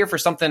pieces are here for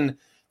something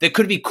that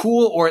could be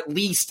cool, or at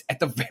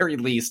the very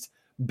least,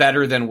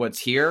 better than what's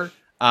here.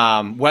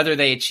 Whether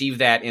they achieve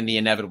that in the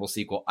inevitable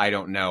sequel, I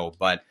don't know.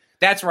 But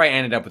that's where I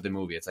ended up with the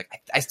movie. It's like,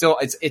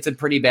 it's a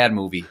pretty bad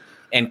movie.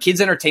 And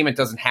kids' entertainment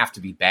doesn't have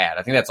to be bad.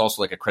 I think that's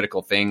also like a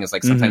critical thing, is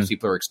like sometimes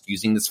people are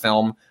excusing this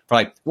film for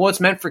like, well,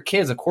 it's meant for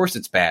kids. Of course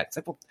it's bad. It's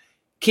like, well,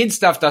 kids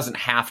stuff doesn't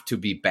have to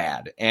be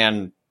bad.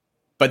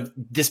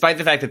 But despite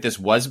the fact that this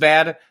was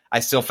bad,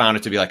 I still found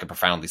it to be like a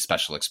profoundly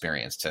special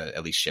experience to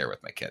at least share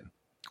with my kid.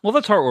 Well,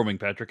 that's heartwarming,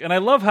 Patrick. And I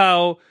love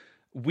how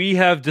we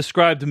have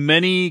described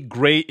many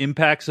great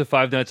impacts of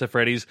Five Nights at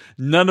Freddy's,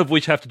 none of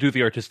which have to do with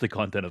the artistic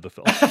content of the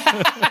film.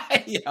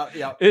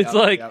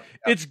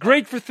 It's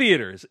great for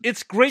theaters.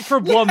 It's great for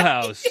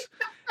Blumhouse.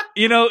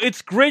 You know,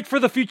 it's great for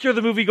the future of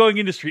the movie-going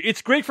industry.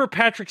 It's great for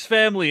Patrick's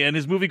family and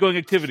his movie-going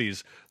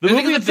activities. The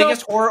movie itself, the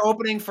biggest horror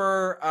opening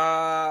for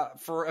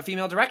a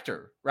female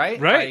director, right?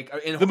 Right.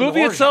 Like, the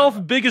movie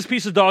itself, biggest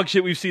piece of dog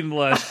shit we've seen in the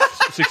last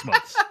 6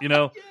 months. You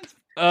know,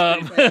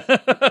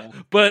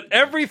 but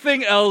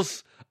everything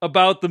else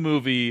about the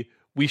movie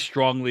we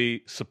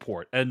strongly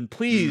support. And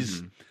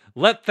please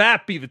let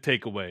that be the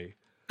takeaway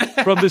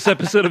from this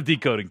episode of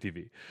Decoding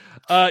TV.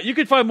 You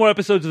can find more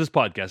episodes of this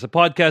podcast at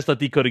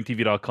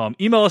podcast.decodingtv.com.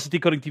 Email us at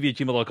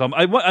decodingtv@gmail.com.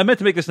 I meant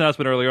to make this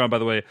announcement earlier on, by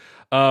the way.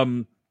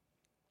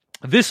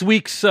 This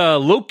week's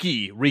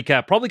Loki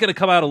recap probably going to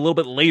come out a little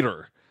bit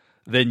later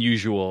than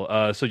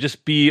usual. So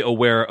just be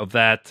aware of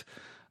that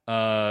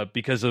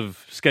because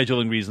of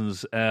scheduling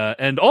reasons.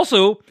 And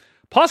also,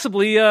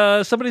 possibly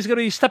somebody's going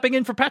to be stepping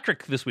in for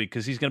Patrick this week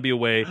because he's going to be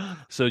away.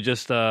 So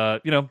just,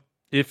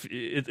 if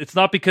it's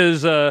not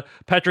because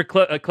Patrick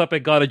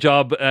Klepek got a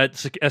job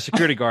as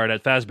security guard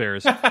at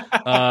Fazbear's,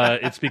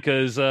 it's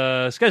because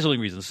scheduling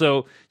reasons.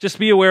 So just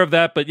be aware of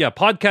that. But yeah,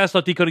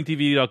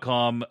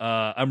 podcast.decodingtv.com.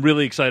 I'm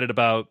really excited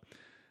about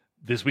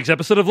this week's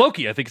episode of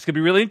Loki. I think it's going to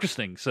be really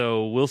interesting.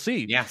 So we'll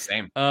see. Yeah,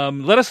 same.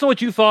 Let us know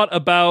what you thought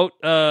about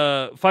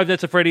Five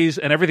Nights at Freddy's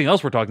and everything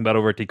else we're talking about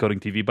over at Decoding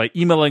TV by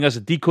emailing us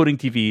at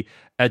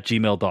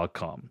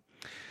decodingtv@gmail.com.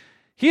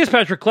 He is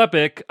Patrick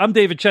Klepek. I'm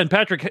David Chen.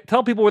 Patrick,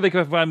 tell people where they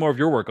can find more of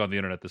your work on the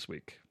internet this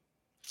week.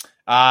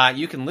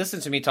 You can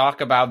listen to me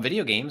talk about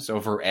video games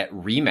over at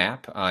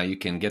Remap. You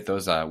can get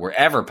those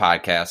wherever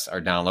podcasts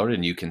are downloaded,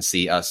 and you can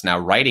see us now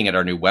writing at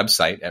our new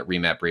website at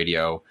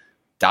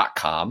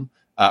remapradio.com.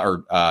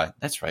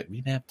 That's right,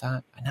 remap.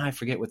 Now I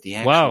forget what the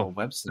actual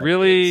website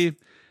really is.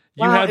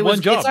 You had one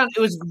job.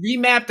 It was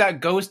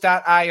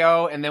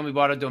remap.ghost.io, and then we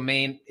bought a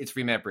domain. It's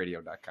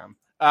remapradio.com.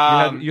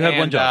 You had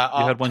one job.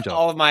 You had one job.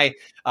 All of my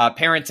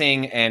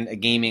parenting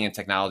and gaming and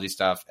technology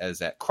stuff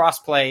is at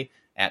crossplay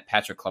at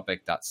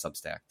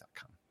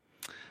patrickklepek.substack.com.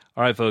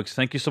 All right, folks.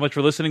 Thank you so much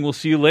for listening. We'll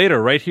see you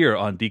later right here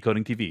on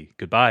Decoding TV.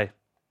 Goodbye.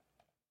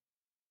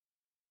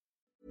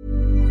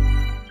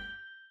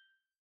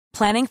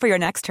 Planning for your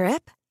next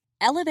trip?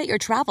 Elevate your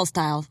travel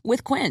style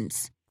with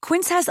Quince.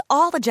 Quince has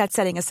all the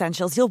jet-setting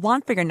essentials you'll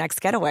want for your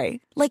next getaway,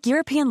 like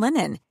European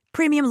linen,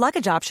 premium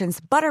luggage options,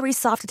 buttery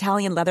soft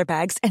Italian leather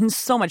bags, and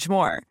so much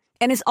more.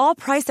 And is all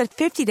priced at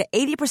 50 to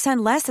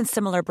 80% less than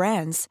similar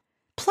brands.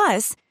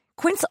 Plus,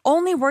 Quince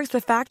only works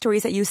with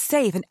factories that use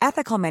safe and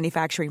ethical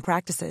manufacturing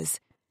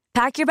practices.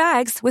 Pack your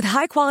bags with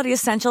high-quality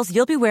essentials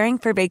you'll be wearing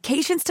for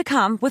vacations to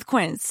come with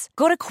Quince.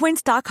 Go to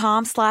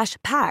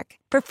quince.com/pack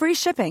for free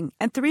shipping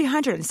and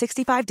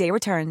 365-day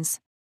returns.